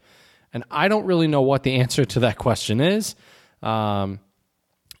question. And I don't really know what the answer to that question is. Why?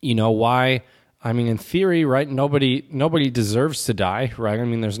 I mean, in theory, right, nobody deserves to die, right? I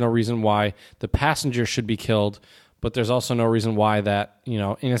mean, there's no reason why the passenger should be killed, but there's also no reason why that,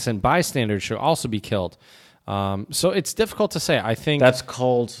 innocent bystanders should also be killed. So it's difficult to say. I think that's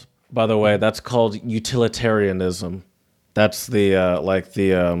called, by the way, utilitarianism. That's the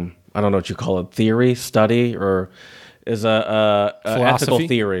I don't know what you call it, theory, study, or is a ethical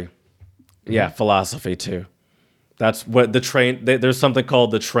theory. Yeah, philosophy too. That's what there's something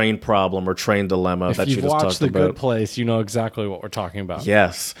called the train problem or train dilemma that you just talked about. If you've watched The Good Place, you know exactly what we're talking about.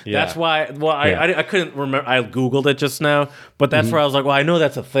 Yes. Yeah. That's why, I couldn't remember, I Googled it just now, but that's where I was like, well, I know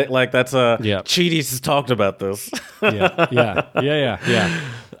that's a thing, like that's a, Cheaties has talked about this. Yeah.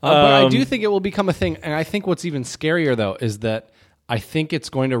 But I do think it will become a thing, and I think what's even scarier, though, is that I think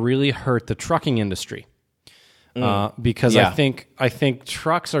it's going to really hurt the trucking industry. Because I think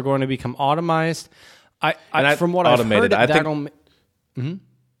trucks are going to become automized. From what automated. I've heard,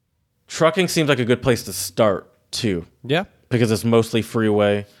 trucking seems like a good place to start too. Yeah, because it's mostly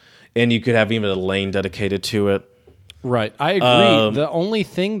freeway, and you could have even a lane dedicated to it. Right, I agree. The only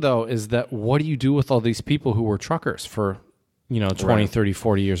thing though is that what do you do with all these people who were truckers for 20, 30,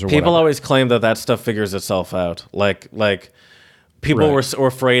 40 years or whatever? People always claim that stuff figures itself out. Like people were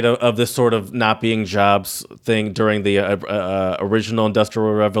afraid of this sort of not being jobs thing during the original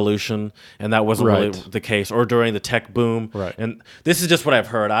Industrial Revolution, and that wasn't really the case, or during the tech boom. Right. And this is just what I've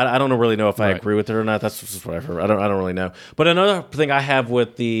heard. I don't really know if I agree with it or not. That's just what I've heard. I don't really know. But another thing I have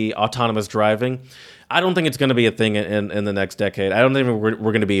with the autonomous driving, I don't think it's going to be a thing in the next decade. I don't think we're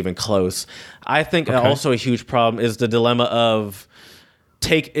going to be even close. I think also a huge problem is the dilemma of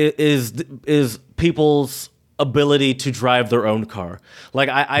is people's ability to drive their own car. Like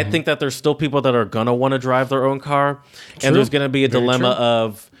I think that there's still people that are gonna want to drive their own car, and there's gonna be a dilemma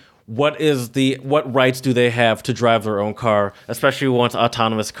of what rights do they have to drive their own car, especially once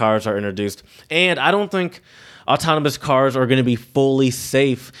autonomous cars are introduced. And I don't think autonomous cars are going to be fully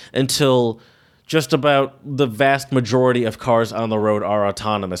safe until just about the vast majority of cars on the road are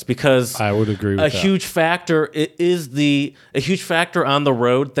autonomous, because I would agree with that. Huge factor on the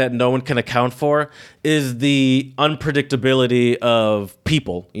road that no one can account for is the unpredictability of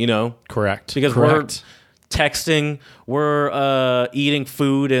people, Correct. Because we're texting, we're eating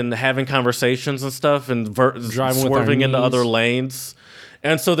food and having conversations and stuff, and swerving into other lanes.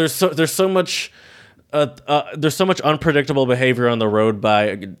 And so there's so much unpredictable behavior on the road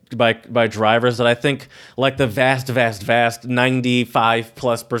by drivers that I think like the vast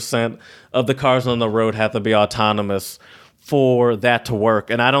 95+% of the cars on the road have to be autonomous for that to work.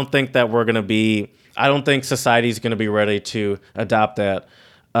 And I don't think that I don't think society's going to be ready to adopt that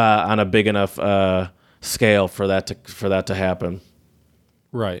on a big enough scale for that to happen.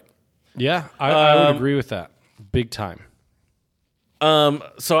 Right. Yeah, I would agree with that. Big time.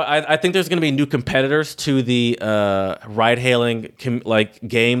 So I think there's going to be new competitors to the ride-hailing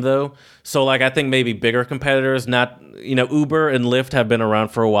game, though. So I think maybe bigger competitors. Not Uber and Lyft have been around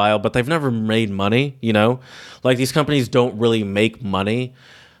for a while, but they've never made money. These companies don't really make money,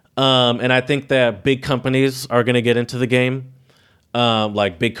 and I think that big companies are going to get into the game.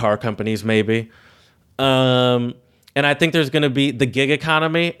 like big car companies maybe. And I think there's going to be the gig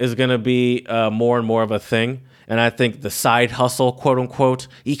economy is going to be more and more of a thing. And I think the side hustle, quote unquote,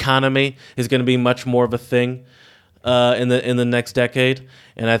 economy is going to be much more of a thing in the next decade.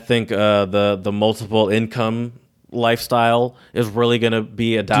 And I think the multiple income lifestyle is really going to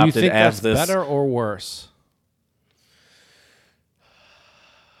be adopted. Do you think as that's this better or worse?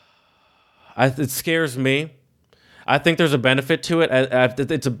 It scares me. I think there's a benefit to it.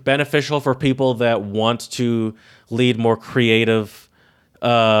 It's beneficial for people that want to lead more creative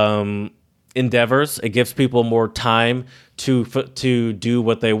endeavors. It gives people more time to do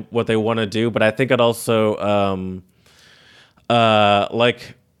what they want to do. But I think it also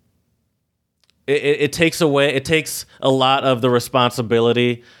it takes a lot of the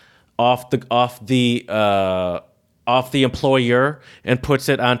responsibility off the employer and puts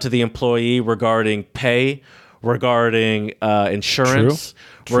it onto the employee regarding pay, regarding insurance,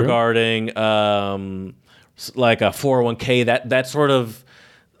 True. regarding like a 401k, that sort of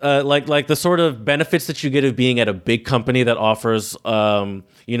like the sort of benefits that you get of being at a big company that offers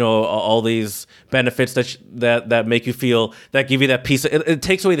all these benefits that make you feel, that give you that peace. It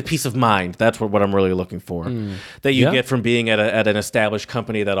takes away the peace of mind. That's what I'm really looking for. That you get from being at an established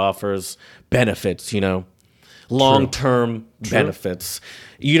company that offers benefits. Long-term benefits.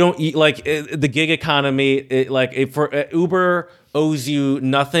 You don't the gig economy. Uber owes you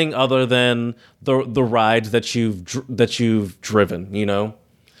nothing other than the rides that you've driven.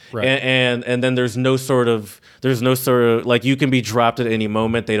 Right. And then there's no sort of like, you can be dropped at any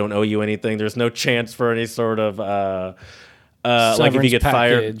moment. They don't owe you anything. There's no chance for any sort of like if you get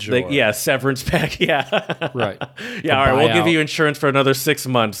fired, severance pack. Yeah. Right. Yeah. All right. We'll give you insurance for another 6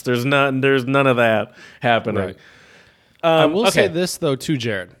 months. There's none of that happening. Right. I will say this though too,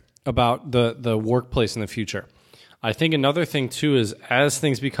 Jared, about the workplace in the future. I think another thing too is, as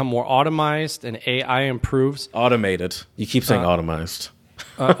things become more automized and AI improves. Automated. You keep saying automized.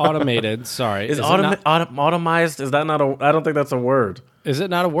 Automated. Sorry. Is automized? Is that not I don't think that's a word. Is it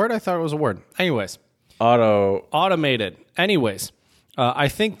not a word? I thought it was a word. Anyways. Automated. Anyways, I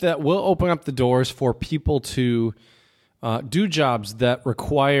think that will open up the doors for people to do jobs that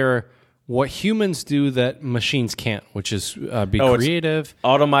require what humans do that machines can't, which is be creative.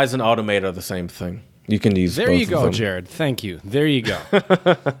 Automize and automate are the same thing. You can use there both you go, of them. Jared. Thank you. There you go.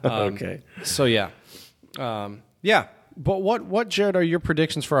 Okay. So yeah. Yeah. But what, Jared, are your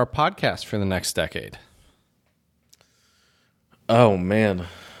predictions for our podcast for the next decade? Oh, man.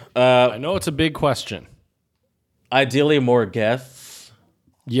 I know it's a big question. Ideally, more guests.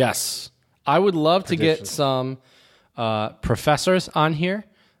 Yes. I would love to get some professors on here.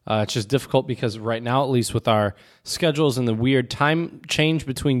 It's just difficult because right now, at least with our schedules and the weird time change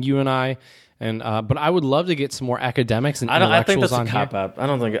between you and I, but I would love to get some more academics and intellectuals on here. I think that's a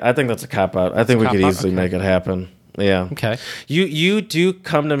cop-out. I think that's a cop-out. I think we could easily make it happen. Yeah. Okay. You do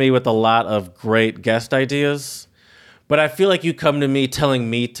come to me with a lot of great guest ideas, but I feel like you come to me telling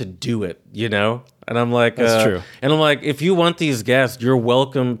me to do it, And I'm like, that's true. And I'm like, if you want these guests, you're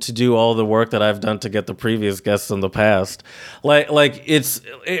welcome to do all the work that I've done to get the previous guests in the past. Or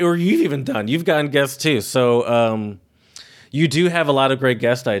you've even done. You've gotten guests too. So you do have a lot of great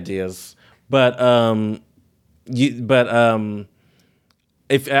guest ideas, but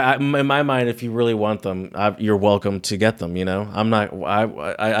if in my mind, if you really want them, you're welcome to get them. I'm not.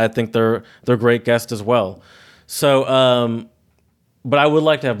 I think they're great guests as well. So, but I would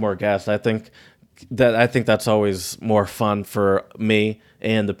like to have more guests. I think that's always more fun for me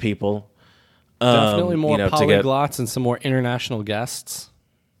and the people. Definitely more polyglots and some more international guests.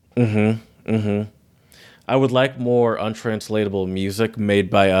 I would like more untranslatable music made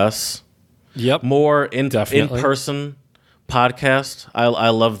by us. Yep. More in-person podcast. I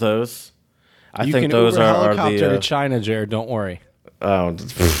love those. I think those are the to China, Jared. Don't worry. Oh,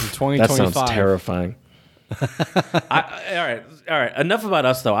 2025. That sounds terrifying. All right. Enough about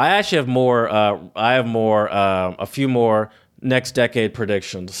us, though. I actually have more. A few more next decade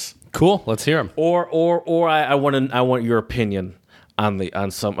predictions. Cool. Let's hear them. Or I want your opinion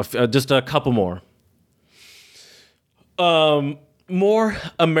on some. Just a couple more. More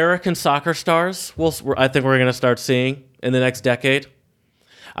American soccer stars. I think we're going to start seeing in the next decade.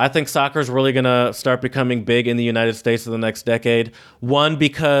 I think soccer is really going to start becoming big in the United States in the next decade. One,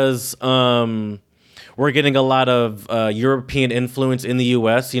 because we're getting a lot of European influence in the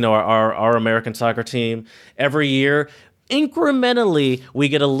U.S. Our American soccer team. Every year, incrementally, we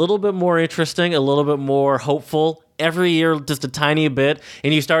get a little bit more interesting, a little bit more hopeful. Every year, just a tiny bit.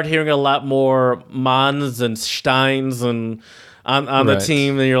 And you start hearing a lot more Mans and Steins and on the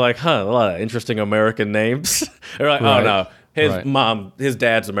team, and you're like, a lot of interesting American names. You're like, oh no, his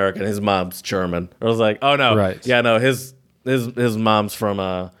dad's American, his mom's German. I was like, oh no, Right. yeah, no, his mom's from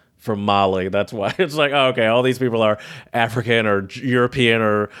Mali. That's why it's like, oh, okay, all these people are African or European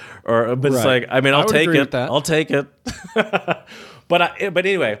or but it's Right. like, I mean, I'll would take agree it. with that. I'll take it. But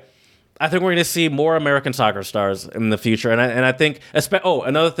anyway, I think we're going to see more American soccer stars in the future, and I think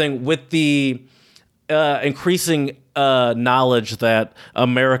another thing with the increasing knowledge that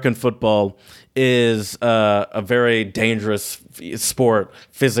American football is a very dangerous sport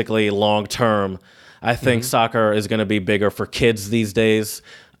physically long term. I think soccer is going to be bigger for kids these days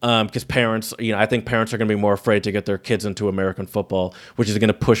because parents, I think parents are going to be more afraid to get their kids into American football, which is going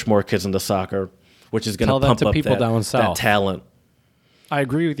to push more kids into soccer, which is going to pump up people down that south. talent. I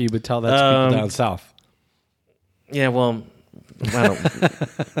agree with you, but tell that to people down south. Yeah, well, I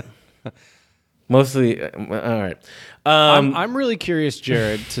don't. Mostly, all right. I'm really curious,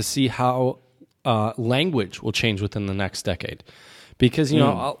 Jared, to see how language will change within the next decade, because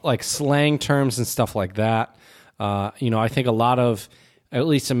like slang terms and stuff like that. I think a lot of at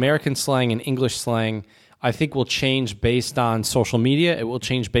least American slang and English slang, I think will change based on social media. It will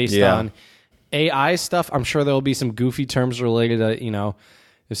change based on AI stuff. I'm sure there will be some goofy terms related to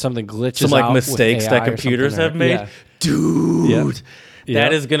if something glitches, some like out mistakes with AI that computers have made. Yeah. Dude. Yep.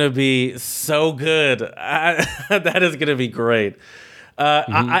 That is going to be so good. That is going to be great.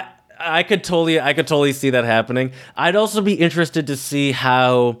 I could totally see that happening. I'd also be interested to see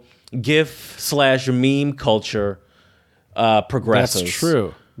how GIF/meme culture progresses.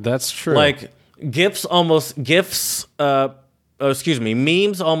 That's true. Like memes almost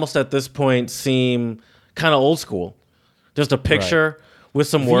at this point seem kind of old school. Just a picture with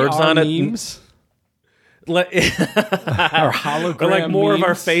some words on it. Memes? Or hologram like more memes? of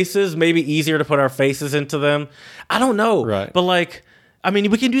our faces, maybe easier to put our faces into them. I don't know. Right. But like, I mean,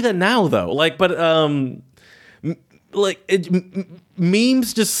 we can do that now though. Like, but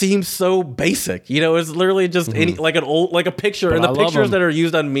memes just seem so basic. It's literally just a picture. But and the I love pictures them. that are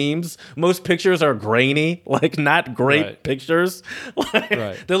used on memes, most pictures are grainy, like not great Right. pictures.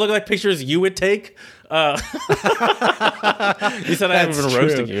 Right. They look like pictures you would take. You said I haven't been true.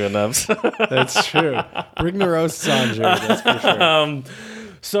 roasting you enough. That's true. Bring the roasts on, Jared. That's for sure.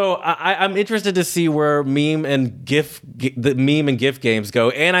 So I'm interested to see where meme and GIF games go,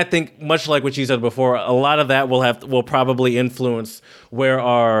 and I think much like what you said before, a lot of that will probably influence where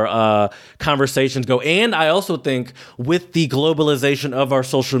our conversations go. And I also think with the globalization of our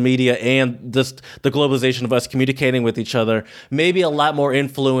social media and just the globalization of us communicating with each other, maybe a lot more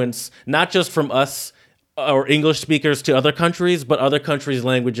influence, not just from us or English speakers to other countries, but other countries'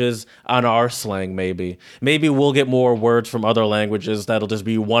 languages on our slang, maybe. Maybe we'll get more words from other languages that'll just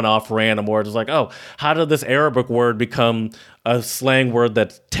be one-off random words. It's like, oh, how did this Arabic word become a slang word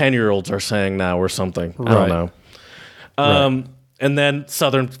that 10-year-olds are saying now or something? I don't know. And then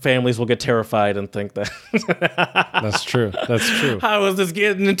Southern families will get terrified and think that... That's true. How is this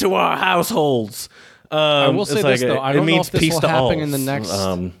getting into our households? I will say this, though. I don't know if this will happen in the next...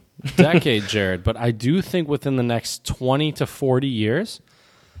 decade, Jared, but I do think within the next 20 to 40 years,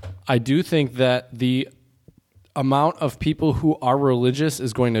 I do think that the amount of people who are religious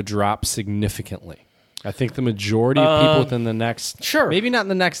is going to drop significantly. I think the majority of people within the next, maybe not in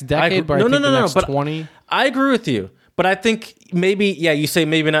the next decade, but I think the next 20. I agree with you. But I think maybe, you say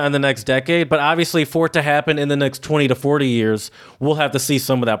maybe not in the next decade, but obviously for it to happen in the next 20 to 40 years, we'll have to see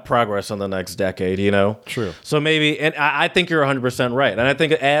some of that progress in the next decade, True. So maybe, and I think you're 100% right. And I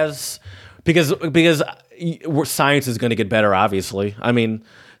think because science is going to get better, obviously. I mean,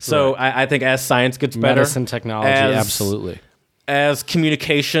 so I think as science gets better. Medicine, technology, absolutely. As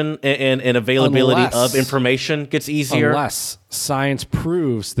communication and availability of information gets easier. Unless science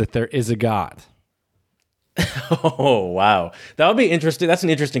proves that there is a God. Oh, wow. That would be interesting. That's an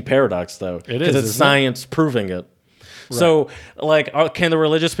interesting paradox, though. It is. Because it's science proving it. Right. So, can the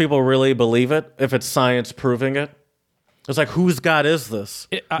religious people really believe it if it's science proving it? It's like, whose God is this?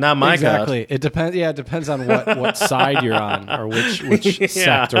 Not my exactly. God. It depends. Yeah, it depends on what side you're on or which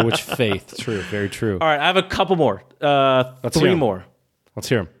sect or which faith. True. Very true. All right. I have a couple more. Three more. Let's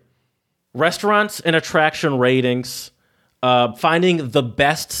hear them. Restaurants and attraction ratings. Finding the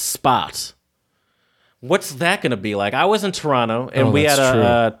best spot. What's that going to be like? I was in Toronto, and we had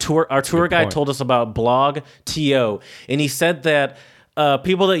a tour. Our tour guide told us about Blog.to, and he said that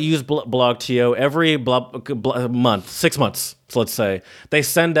people that use Blog.to every month, 6 months, so let's say, they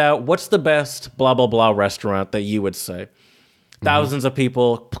send out, what's the best blah, blah, blah restaurant that you would say? Thousands of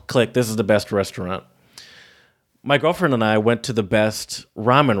people click, this is the best restaurant. My girlfriend and I went to the best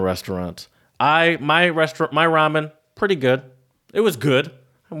ramen restaurant. My ramen, pretty good. It was good.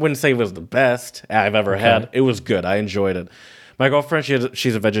 I wouldn't say it was the best I've ever had. It was good. I enjoyed it. My girlfriend,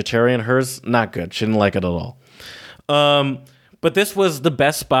 she's a vegetarian. Hers, not good. She didn't like it at all. But this was the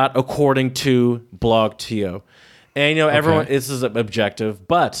best spot according to BlogTO. And, everyone, this is objective.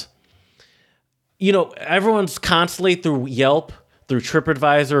 But, everyone's constantly through Yelp, through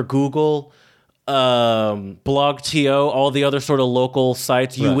TripAdvisor, Google, BlogTO, all the other sort of local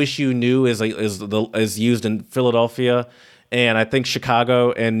sites. You Wish You Knew is used in Philadelphia. And I think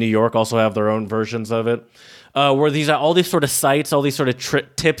Chicago and New York also have their own versions of it. Where these are all these sort of sites, all these sort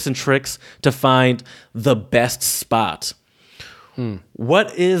of tips and tricks to find the best spot.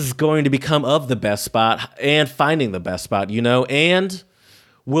 What is going to become of the best spot and finding the best spot, And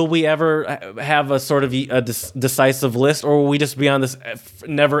will we ever have a sort of a decisive list, or will we just be on this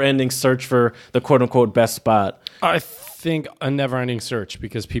never-ending search for the quote-unquote best spot? I think a never-ending search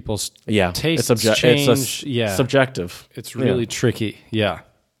because people's tastes change. It's subjective. It's really tricky. Yeah.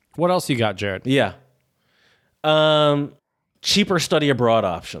 What else you got, Jared? Yeah. Cheaper study abroad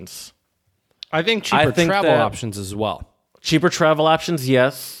options. I think cheaper travel options as well. Cheaper travel options,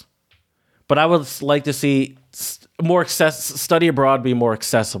 yes. But I would like to see study abroad be more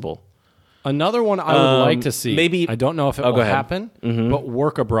accessible. Another one I would like to see, maybe, I don't know if it will happen, but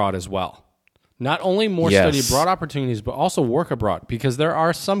work abroad as well. Not only more study abroad opportunities, but also work abroad, because there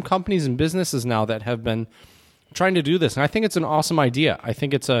are some companies and businesses now that have been trying to do this. And I think it's an awesome idea. I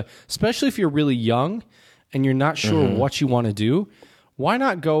think especially if you're really young and you're not sure what you want to do, why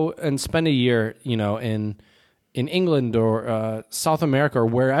not go and spend a year, in England or South America or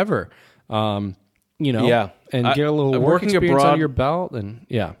wherever, and get a little work experience abroad, under your belt. And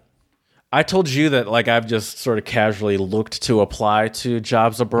I told you that I've just sort of casually looked to apply to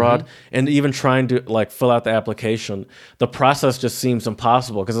jobs abroad, and even trying to fill out the application, the process just seems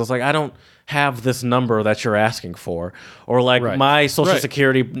impossible because it's I don't have this number that you're asking for, or my social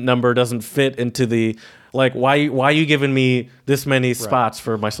security number doesn't fit into the why are you giving me this many spots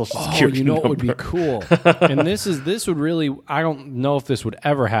for my social security number? What would be cool? And this would really, I don't know if this would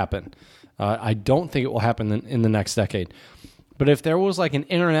ever happen. I don't think it will happen in the next decade. But if there was an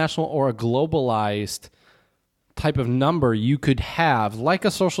international or a globalized type of number you could have, like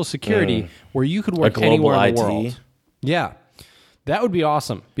a social security, where you could work anywhere in the world. Yeah. That would be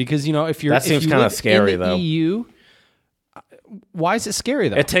awesome because, if you're... That seems kind of scary, though. EU, why is it scary,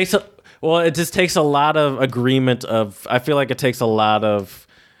 though? It just takes a lot of agreement I feel like it takes a lot of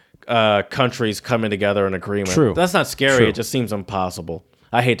countries coming together in agreement. True. That's not scary. True. It just seems impossible.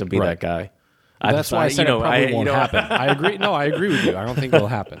 I hate to be that guy. That's why I said it probably won't happen. I agree. No, I agree with you. I don't think it'll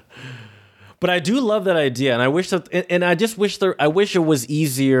happen. But I do love that idea, and I wish I just wish I wish it was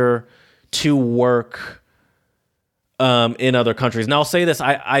easier to work in other countries. Now I'll say this: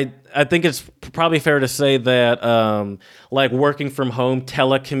 I think it's probably fair to say that working from home,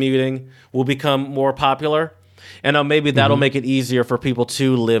 telecommuting will become more popular. And maybe that'll make it easier for people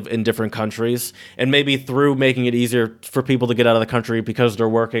to live in different countries. And maybe through making it easier for people to get out of the country because they're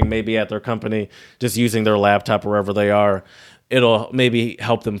working maybe at their company, just using their laptop wherever they are, it'll maybe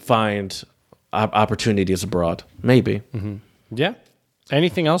help them find opportunities abroad. Maybe. Yeah.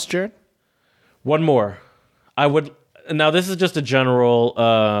 Anything else, Jared? One more. Now, this is just a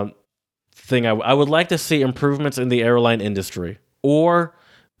general thing. I would like to see improvements in the airline industry, or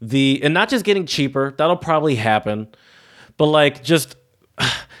and not just getting cheaper. That'll probably happen, but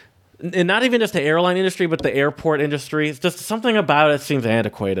and not even just the airline industry, but the airport industry. It's just something about it seems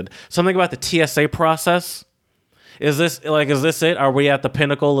antiquated. Something about the TSA process. Is this it? Are we at the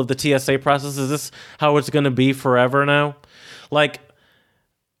pinnacle of the TSA process? Is this how it's going to be forever now?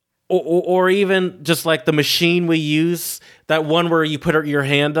 Or even just the machine we use, that one where you put your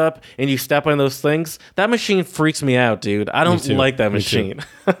hand up and you step on those things. That machine freaks me out, dude. I don't like that machine.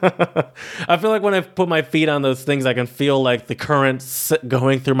 I feel like when I put my feet on those things, I can feel the current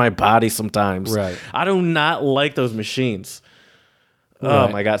going through my body sometimes. Right. I do not like those machines. Right. Oh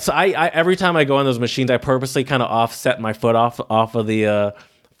my God. So I every time I go on those machines, I purposely kind of offset my foot off of the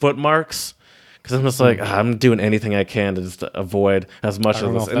foot marks. Because I'm just I'm doing anything I can to just avoid as much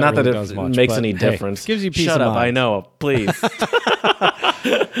of this. And not that it makes any difference. Gives you peace Shut of up, mind. I know. Please.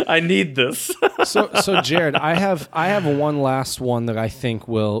 I need this. So Jared, I have one last one that I think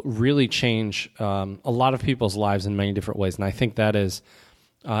will really change a lot of people's lives in many different ways. And I think that is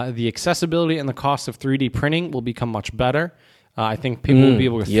the accessibility and the cost of 3D printing will become much better. I think people will be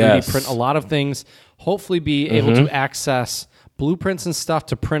able to 3D print a lot of things, hopefully be able to access blueprints and stuff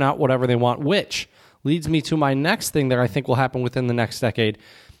to print out whatever they want, which leads me to my next thing that I think will happen within the next decade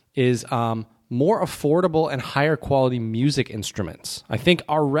is more affordable and higher quality music instruments. I think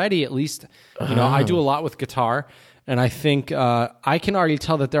already, at least, I do a lot with guitar, And I think I can already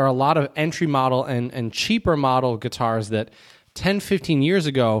tell that there are a lot of entry model and cheaper model guitars that 10, 15 years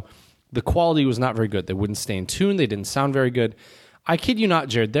ago, the quality was not very good. They wouldn't stay in tune. They didn't sound very good. I kid you not,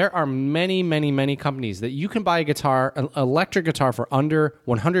 Jared, there are many, many, many companies that you can buy a guitar, an electric guitar for under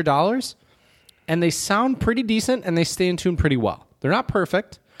 $100, and they sound pretty decent and they stay in tune pretty well. They're not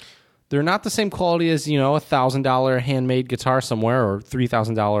perfect. They're not the same quality as, a $1,000 handmade guitar somewhere or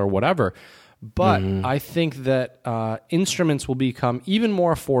 $3,000 or whatever. But I think that instruments will become even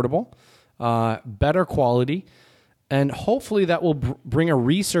more affordable, better quality, and hopefully that will bring a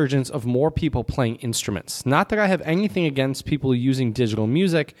resurgence of more people playing instruments. Not that I have anything against people using digital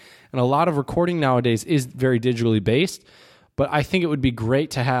music, and a lot of recording nowadays is very digitally based, but I think it would be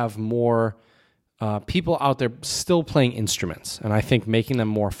great to have more people out there still playing instruments, and I think making them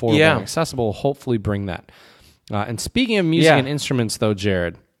more affordable and accessible will hopefully bring that. And speaking of music and instruments, though,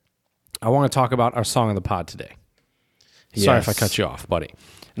 Jared, I want to talk about our song of the pod today. Sorry if I cut you off, buddy.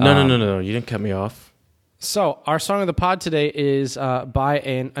 No. You didn't cut me off. So our song of the pod today is by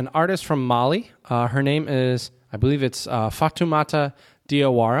an artist from Mali. Her name is, I believe it's Fatoumata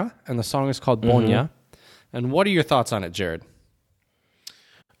Diawara, and the song is called Bonya. And what are your thoughts on it, Jared?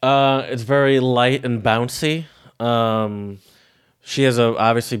 It's very light and bouncy. She has a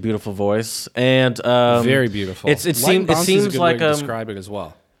obviously beautiful voice, and very beautiful. It seems like to describe it as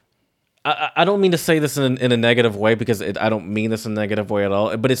well. I don't mean to say this in a negative way because I don't mean this in a negative way at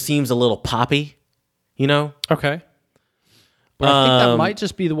all. But it seems a little poppy. Okay. But I think that might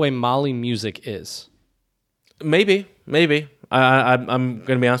just be the way Mali music is. Maybe. I'm going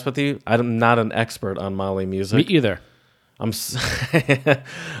to be honest with you. I'm not an expert on Mali music. Me either. But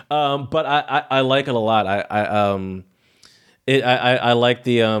I like it a lot. I like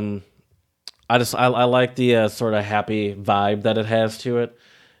the I like the sort of happy vibe that it has to it,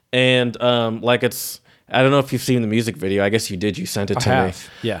 and it's. I don't know if you've seen the music video. I guess you did. You sent it to me.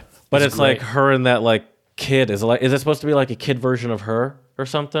 Yeah. But it's like her and that kid. Is it supposed to be like a kid version of her or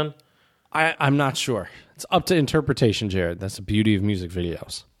something? I'm not sure. It's up to interpretation, Jared. That's the beauty of music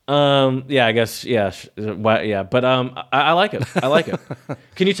videos. Yeah, I guess, yeah. But I like it. I like it.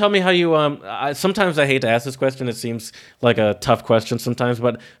 Can you tell me how you, sometimes I hate to ask this question. It seems like a tough question sometimes,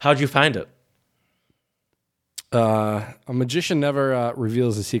 but how'd you find it? A magician never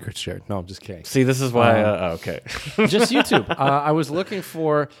reveals his secrets, Jared. No, I'm just kidding. See, this is why. Okay, just YouTube. I was looking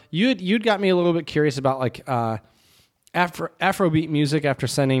for you'd got me a little bit curious about Afrobeat music after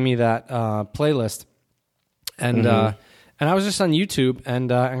sending me that playlist, and I was just on YouTube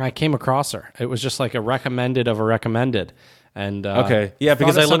and I came across her. It was just like a recommended of a recommended, and okay, yeah,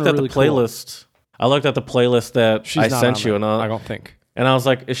 because I looked at the playlist. Cool. I looked at the playlist that I sent you, and I don't think. And I was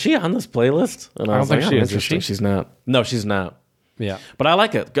like, is she on this playlist? And I was like, she is. Is she? She's not. No, she's not. Yeah. But I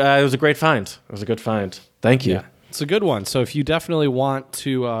like it. It was a great find. It was a good find. Thank you. Yeah. It's a good one. So if you definitely want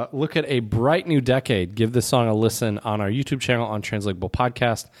to look at a bright new decade, give this song a listen on our YouTube channel, Untranslatable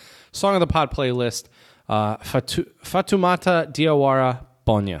Podcast. Song of the Pod playlist, Fatoumata Diawara,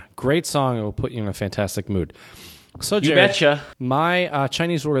 Bonya. Great song. It will put you in a fantastic mood. So, Jared, you betcha. My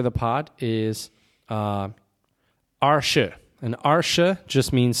Chinese word of the pod is Shi. And Shi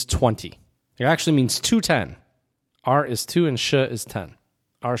just means 20. It actually means 210. R is 2 and Shi is 10.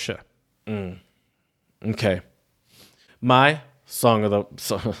 Shi. Okay. My song of the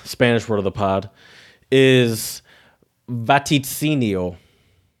Spanish word of the pod is vaticinio,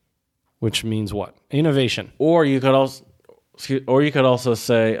 which means what? Innovation. Or you could also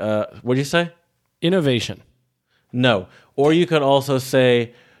say what did you say? Innovation. No. Or you could also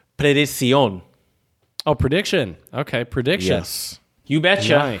say predicción. Oh, prediction. Okay, prediction. Yes. You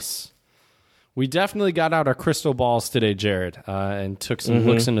betcha. Nice. We definitely got out our crystal balls today, Jared, and took some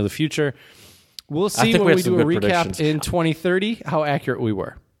looks into the future. We'll see when we do a recap in 2030 how accurate we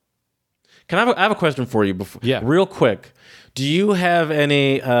were. I have a question for you real quick. Do you have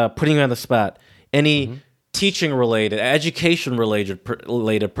any, putting you on the spot, any teaching related, education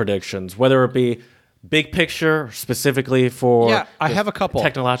related predictions, whether it be big picture specifically for I have a couple.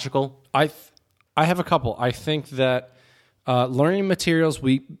 Technological? I have a couple. I think that learning materials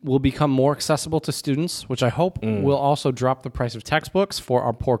will become more accessible to students, which I hope will also drop the price of textbooks for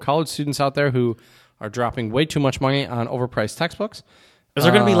our poor college students out there who are dropping way too much money on overpriced textbooks. Is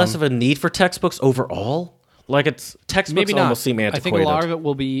there going to be less of a need for textbooks overall? Like textbooks maybe not. Almost seem antiquated. I think a lot of it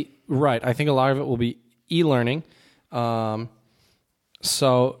will be right. I think a lot of it will be e-learning.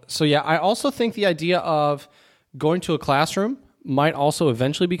 So yeah, I also think the idea of going to a classroom might also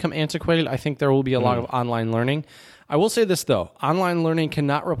eventually become antiquated. I think there will be a lot of online learning. I will say this, though. Online learning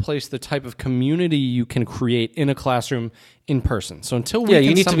cannot replace the type of community you can create in a classroom in person. So until we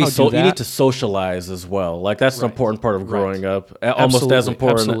you need to you need to socialize as well. Like that's an important part of growing up. Almost Absolutely. as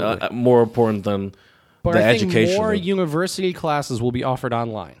important, more important than but the I think education. more university classes will be offered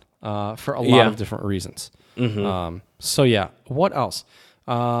online for a lot of different reasons. So yeah, what else?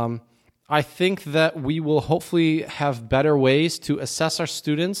 I think that we will hopefully have better ways to assess our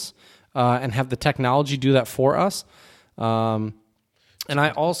students and have the technology do that for us. And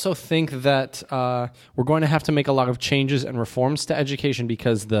I also think that we're going to have to make a lot of changes and reforms to education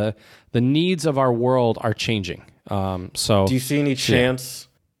because the needs of our world are changing. So, do you see any chance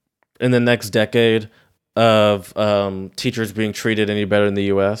in the next decade of teachers being treated any better in the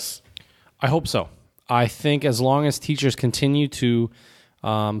U.S.? I hope so. I think as long as teachers continue to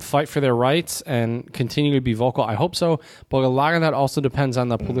fight for their rights and continue to be vocal, I hope so. But a lot of that also depends on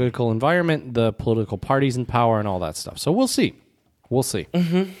the political environment, the political parties in power, and all that stuff. So we'll see. We'll see.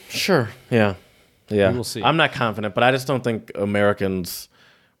 Mm-hmm. Sure. Yeah. We will see. I'm not confident, but I just don't think Americans.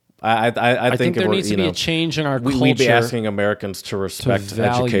 I think there needs to be a change in our culture. We'd be asking Americans to respect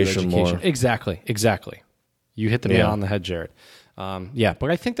education more. Exactly. You hit the nail on the head, Jared.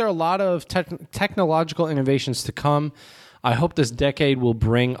 But I think there are a lot of technological innovations to come. I hope this decade will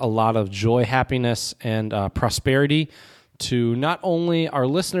bring a lot of joy, happiness, and prosperity to not only our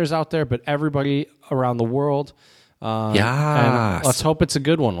listeners out there, but everybody around the world. And let's hope it's a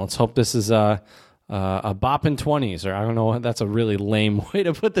good one. Let's hope this is a boppin' 20s, or I don't know. That's a really lame way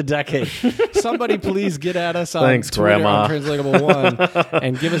to put the decade. Somebody please get at us on Thanks, Twitter, Grandma. Untranslatable 1,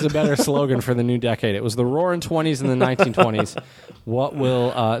 and give us a better slogan for the new decade. It was the roaring 20s and the 1920s. What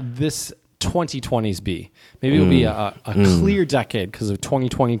will this 2020s be? Maybe it'll be a clear decade because of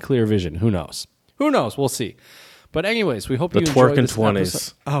 2020 clear vision. Who knows? We'll see. But anyways, we hope you enjoyed this 20s.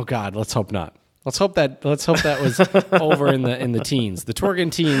 episode. Oh God, let's hope not. Let's hope that was over in the teens, the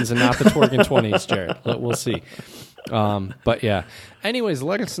twerking teens, and not the twerking 20s, Jared. We'll see. But yeah. Anyways,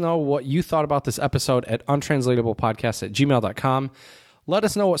 let us know what you thought about this episode at untranslatablepodcast@gmail.com. Let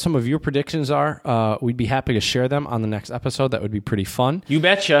us know what some of your predictions are. We'd be happy to share them on the next episode. That would be pretty fun. You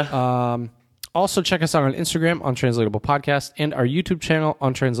betcha. Also, check us out on Instagram, Untranslatable Podcast, and our YouTube channel,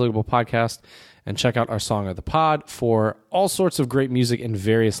 Untranslatable Podcast. And check out our Song of the Pod for all sorts of great music in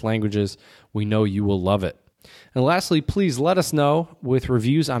various languages. We know you will love it. And lastly, please let us know with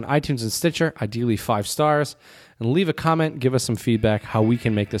reviews on iTunes and Stitcher, ideally 5 stars, and leave a comment, give us some feedback, how we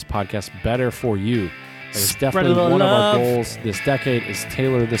can make this podcast better for you. That is definitely one of our goals this decade is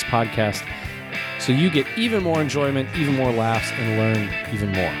tailor this podcast so you get even more enjoyment, even more laughs, and learn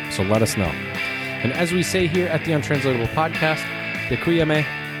even more. So let us know. And as we say here at the Untranslatable Podcast, Dekuyame,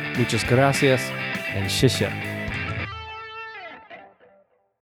 muchas gracias, and shisha.